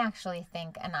 And I actually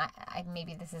think, and I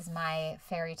maybe this is my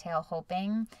fairy tale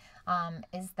hoping,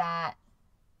 is that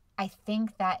I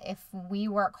think that if we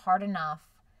work hard enough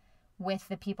with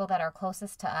the people that are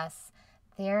closest to us,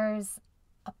 there's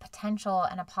a potential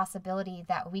and a possibility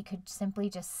that we could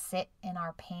simply just sit in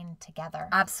our pain together.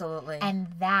 Absolutely. And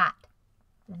that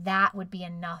would be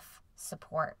enough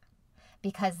support.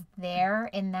 Because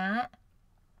there in that,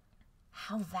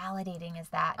 how validating is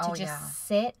that to just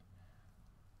sit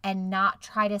and not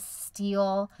try to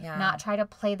steal, not try to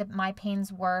play the my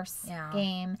pain's worse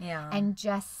game, and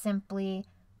just simply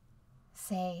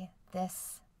say,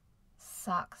 this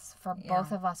sucks for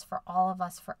both of us, for all of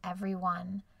us, for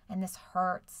everyone, and this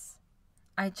hurts.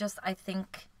 I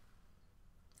think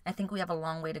we have a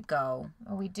long way to go.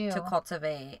 Oh, we do. To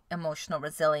cultivate emotional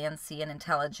resiliency and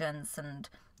intelligence and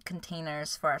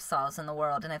containers for ourselves in the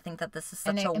world. And I think that this is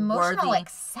such a emotional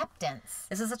acceptance.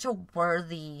 This is such a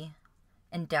worthy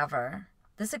endeavor.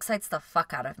 This excites the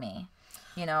fuck out of me.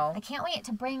 You know, I can't wait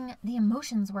to bring the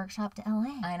emotions workshop to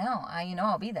LA. I know.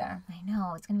 I'll be there. I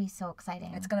know. It's going to be so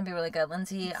exciting. It's going to be really good.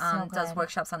 Lindsey does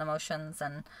workshops on emotions,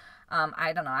 and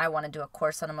I don't know. I want to do a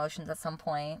course on emotions at some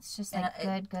point. It's just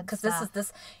like good stuff. Because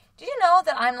this. Did you know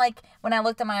that I'm like, when I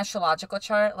looked at my astrological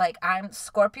chart, like I'm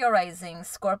Scorpio rising,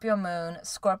 Scorpio moon,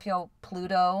 Scorpio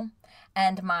Pluto,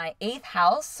 and my 8th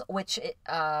house, which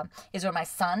is where my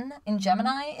sun in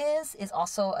Gemini is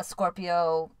also a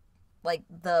Scorpio. Like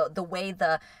the way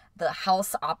the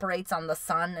house operates on the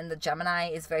sun and the Gemini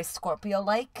is very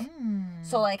Scorpio-like.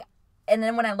 So like, and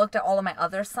then when I looked at all of my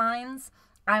other signs,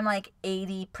 I'm like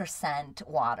 80%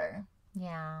 water.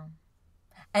 Yeah.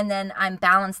 And then I'm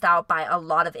balanced out by a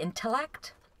lot of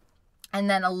intellect, and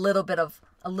then a little bit of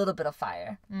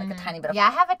fire, like a tiny bit of fire. Yeah,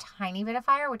 I have a tiny bit of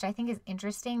fire, which I think is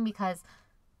interesting because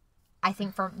I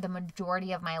think for the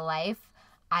majority of my life,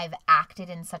 I've acted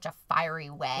in such a fiery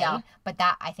way. Yeah. But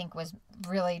that, I think, was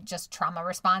really just trauma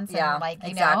response. And like,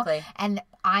 you know, and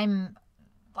I'm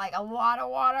like a lot of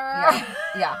water.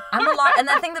 Yeah. I'm a lot. And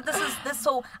I think that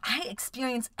so I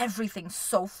experience everything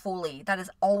so fully. That has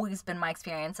always been my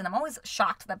experience. And I'm always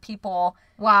shocked that people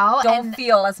don't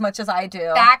feel as much as I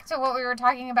do. Back to what we were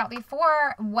talking about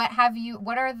before, what are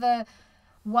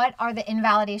the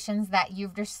invalidations that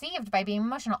you've received by being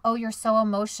emotional? Oh, you're so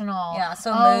emotional. Yeah,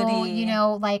 so moody. You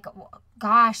know, like,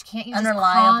 gosh, can't you just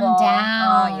unreliable. Calm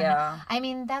down? Oh, yeah. I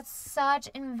mean, that's such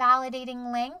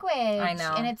invalidating language. I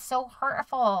know. And it's so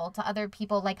hurtful to other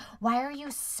people. Like, why are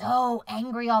you so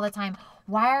angry all the time?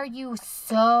 Why are you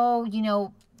so, you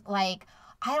know, like,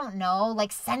 I don't know,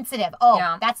 like sensitive.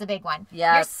 Oh, that's a big one.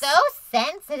 Yes. You're so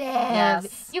sensitive.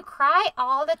 Yes. You cry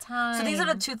all the time. So these are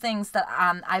the two things that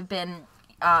I've been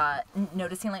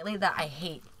noticing lately that I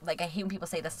hate. Like, I hate when people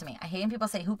say this to me. I hate when people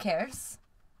say, who cares?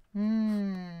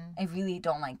 I really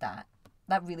don't like that.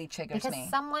 That really triggers me. Because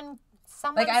someone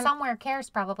somewhere cares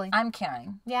probably. I'm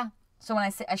caring. Yeah. So when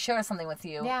I share something with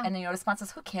you, and then your response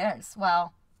is, who cares?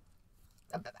 Well,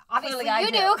 obviously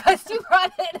you do because you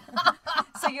brought it up.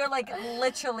 So you're like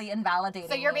literally invalidating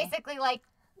So you're me. basically like,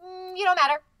 you don't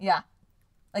matter. Yeah.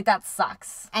 Like, that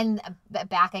sucks. And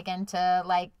back again to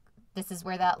like, this is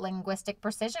where that linguistic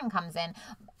precision comes in.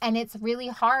 And it's really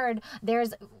hard.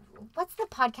 What's the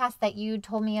podcast that you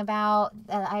told me about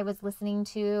that I was listening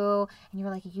to? And you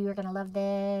were like, you're going to love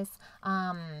this.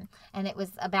 And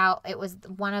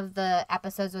one of the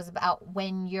episodes was about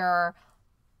when your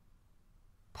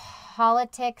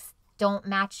politics don't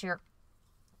match your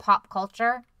pop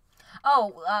culture.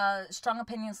 Oh, strong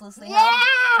opinions loosely held.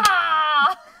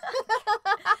 Yeah!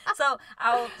 So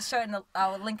I'll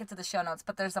link it to the show notes,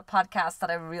 but there's a podcast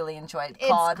that I really enjoyed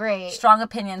called great. Strong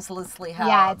Opinions Loosely Held.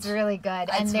 Yeah, it's really good.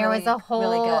 And there was a whole,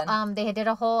 really they did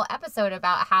a whole episode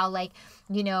about how, like,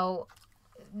 you know,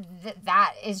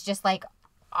 that is just like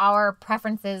our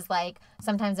preferences, like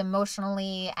sometimes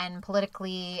emotionally and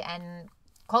politically and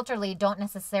culturally don't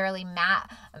necessarily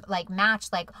match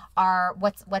like our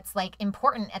what's like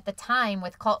important at the time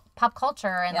with pop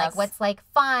culture and like what's like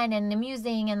fun and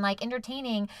amusing and like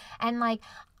entertaining and like,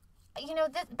 you know,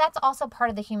 that's also part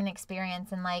of the human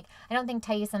experience. And like, I don't think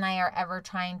Thais and I are ever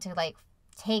trying to like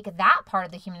take that part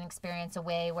of the human experience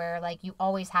away where like you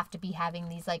always have to be having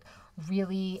these like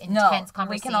really intense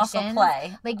conversations. We can also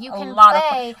play. Like you can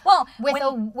play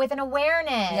with an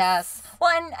awareness. Yes.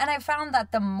 Well, and I found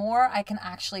that the more I can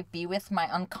actually be with my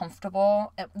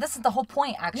uncomfortable, this is the whole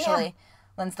point actually. Yeah.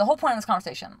 Lindsay, the whole point of this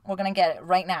conversation, we're going to get it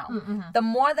right now. Mm-hmm. The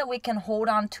more that we can hold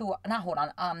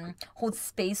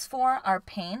space for our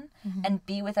pain and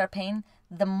be with our pain,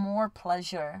 the more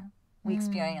pleasure we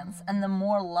experience and the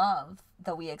more love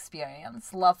that we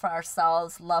experience. Love for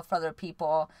ourselves, love for other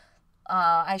people.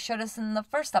 I shared this in the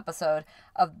first episode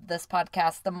of this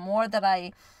podcast. The more that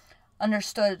I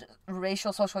understood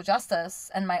racial social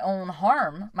justice and my own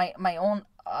harm, my own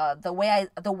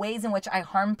the ways in which I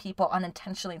harm people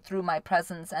unintentionally through my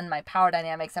presence and my power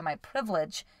dynamics and my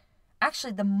privilege,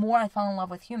 actually the more I fell in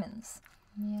love with humans.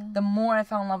 Yeah. The more I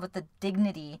fell in love with the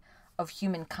dignity of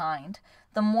humankind,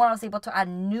 the more I was able to add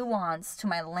nuance to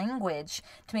my language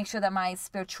to make sure that my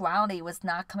spirituality was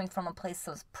not coming from a place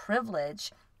of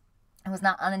privilege. I was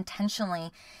not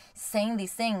unintentionally saying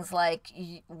these things like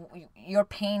your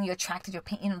pain, you attracted your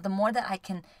pain. You know, the more that I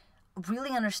can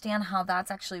really understand how that's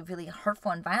actually really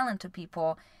hurtful and violent to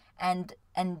people and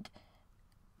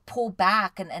pull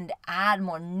back and add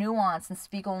more nuance and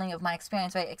speak only of my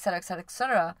experience, right, et cetera, et cetera, et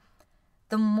cetera,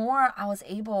 the more I was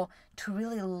able to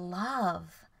really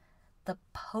love the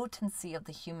potency of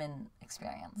the human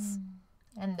experience.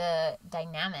 And the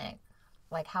dynamic,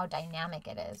 like how dynamic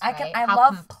it is,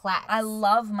 complex. I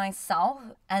love myself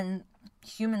and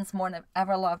humans more than I've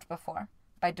ever loved before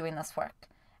by doing this work.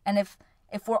 And if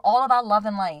we're all about love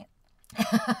and light,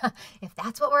 if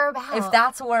that's what we're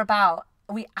about,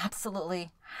 we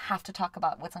absolutely have to talk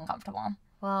about what's uncomfortable.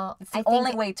 Well, it's the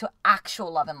only way to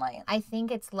actual love and light. I think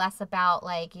it's less about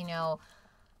like, you know,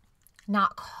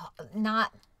 not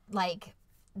like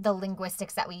the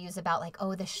linguistics that we use about like,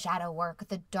 oh, the shadow work,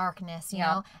 the darkness, you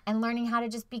know, and learning how to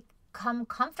just become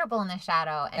comfortable in the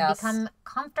shadow and become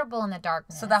comfortable in the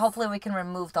darkness. So that hopefully we can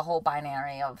remove the whole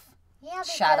binary of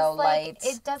shadow, light,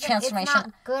 transformation. It's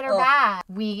not good or bad.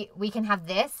 We can have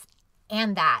this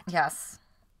and that. Yes.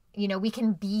 You know, we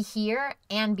can be here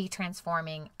and be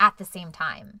transforming at the same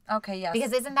time. Okay, yes.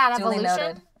 Because isn't that Duly evolution?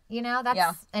 Noted. You know,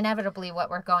 that's inevitably what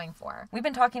we're going for. We've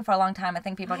been talking for a long time. I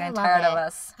think people are getting tired of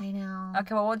us. I know.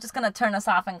 Okay, well, we're just going to turn this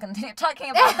off and continue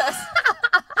talking about this.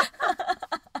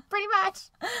 Pretty much.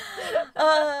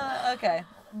 Okay.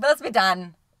 But let's be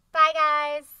done. Bye,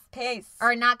 guys. Peace.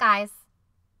 Or not, guys.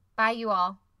 Bye, you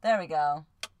all. There we go.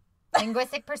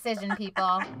 Linguistic precision,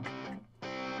 people.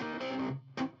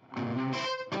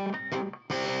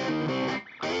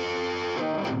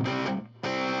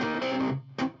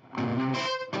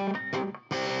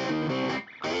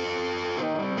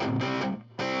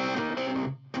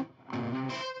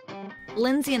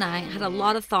 Lindsay and I had a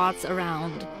lot of thoughts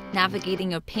around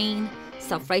navigating your pain,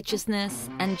 self-righteousness,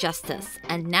 and justice,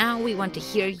 and now we want to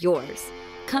hear yours.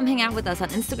 Come hang out with us on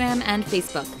Instagram and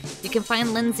Facebook. You can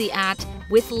find Lindsay at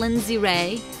with Lindsey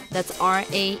Rae, that's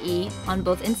R-A-E, on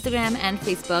both Instagram and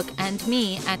Facebook, and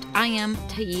me at I am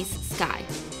Thais Sky.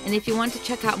 And if you want to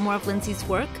check out more of Lindsay's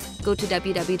work, go to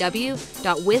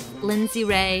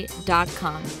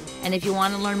www.withlindseyrae.com. And if you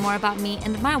want to learn more about me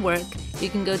and my work, you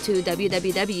can go to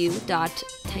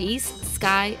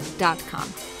www.thaissky.com.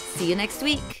 See you next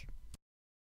week.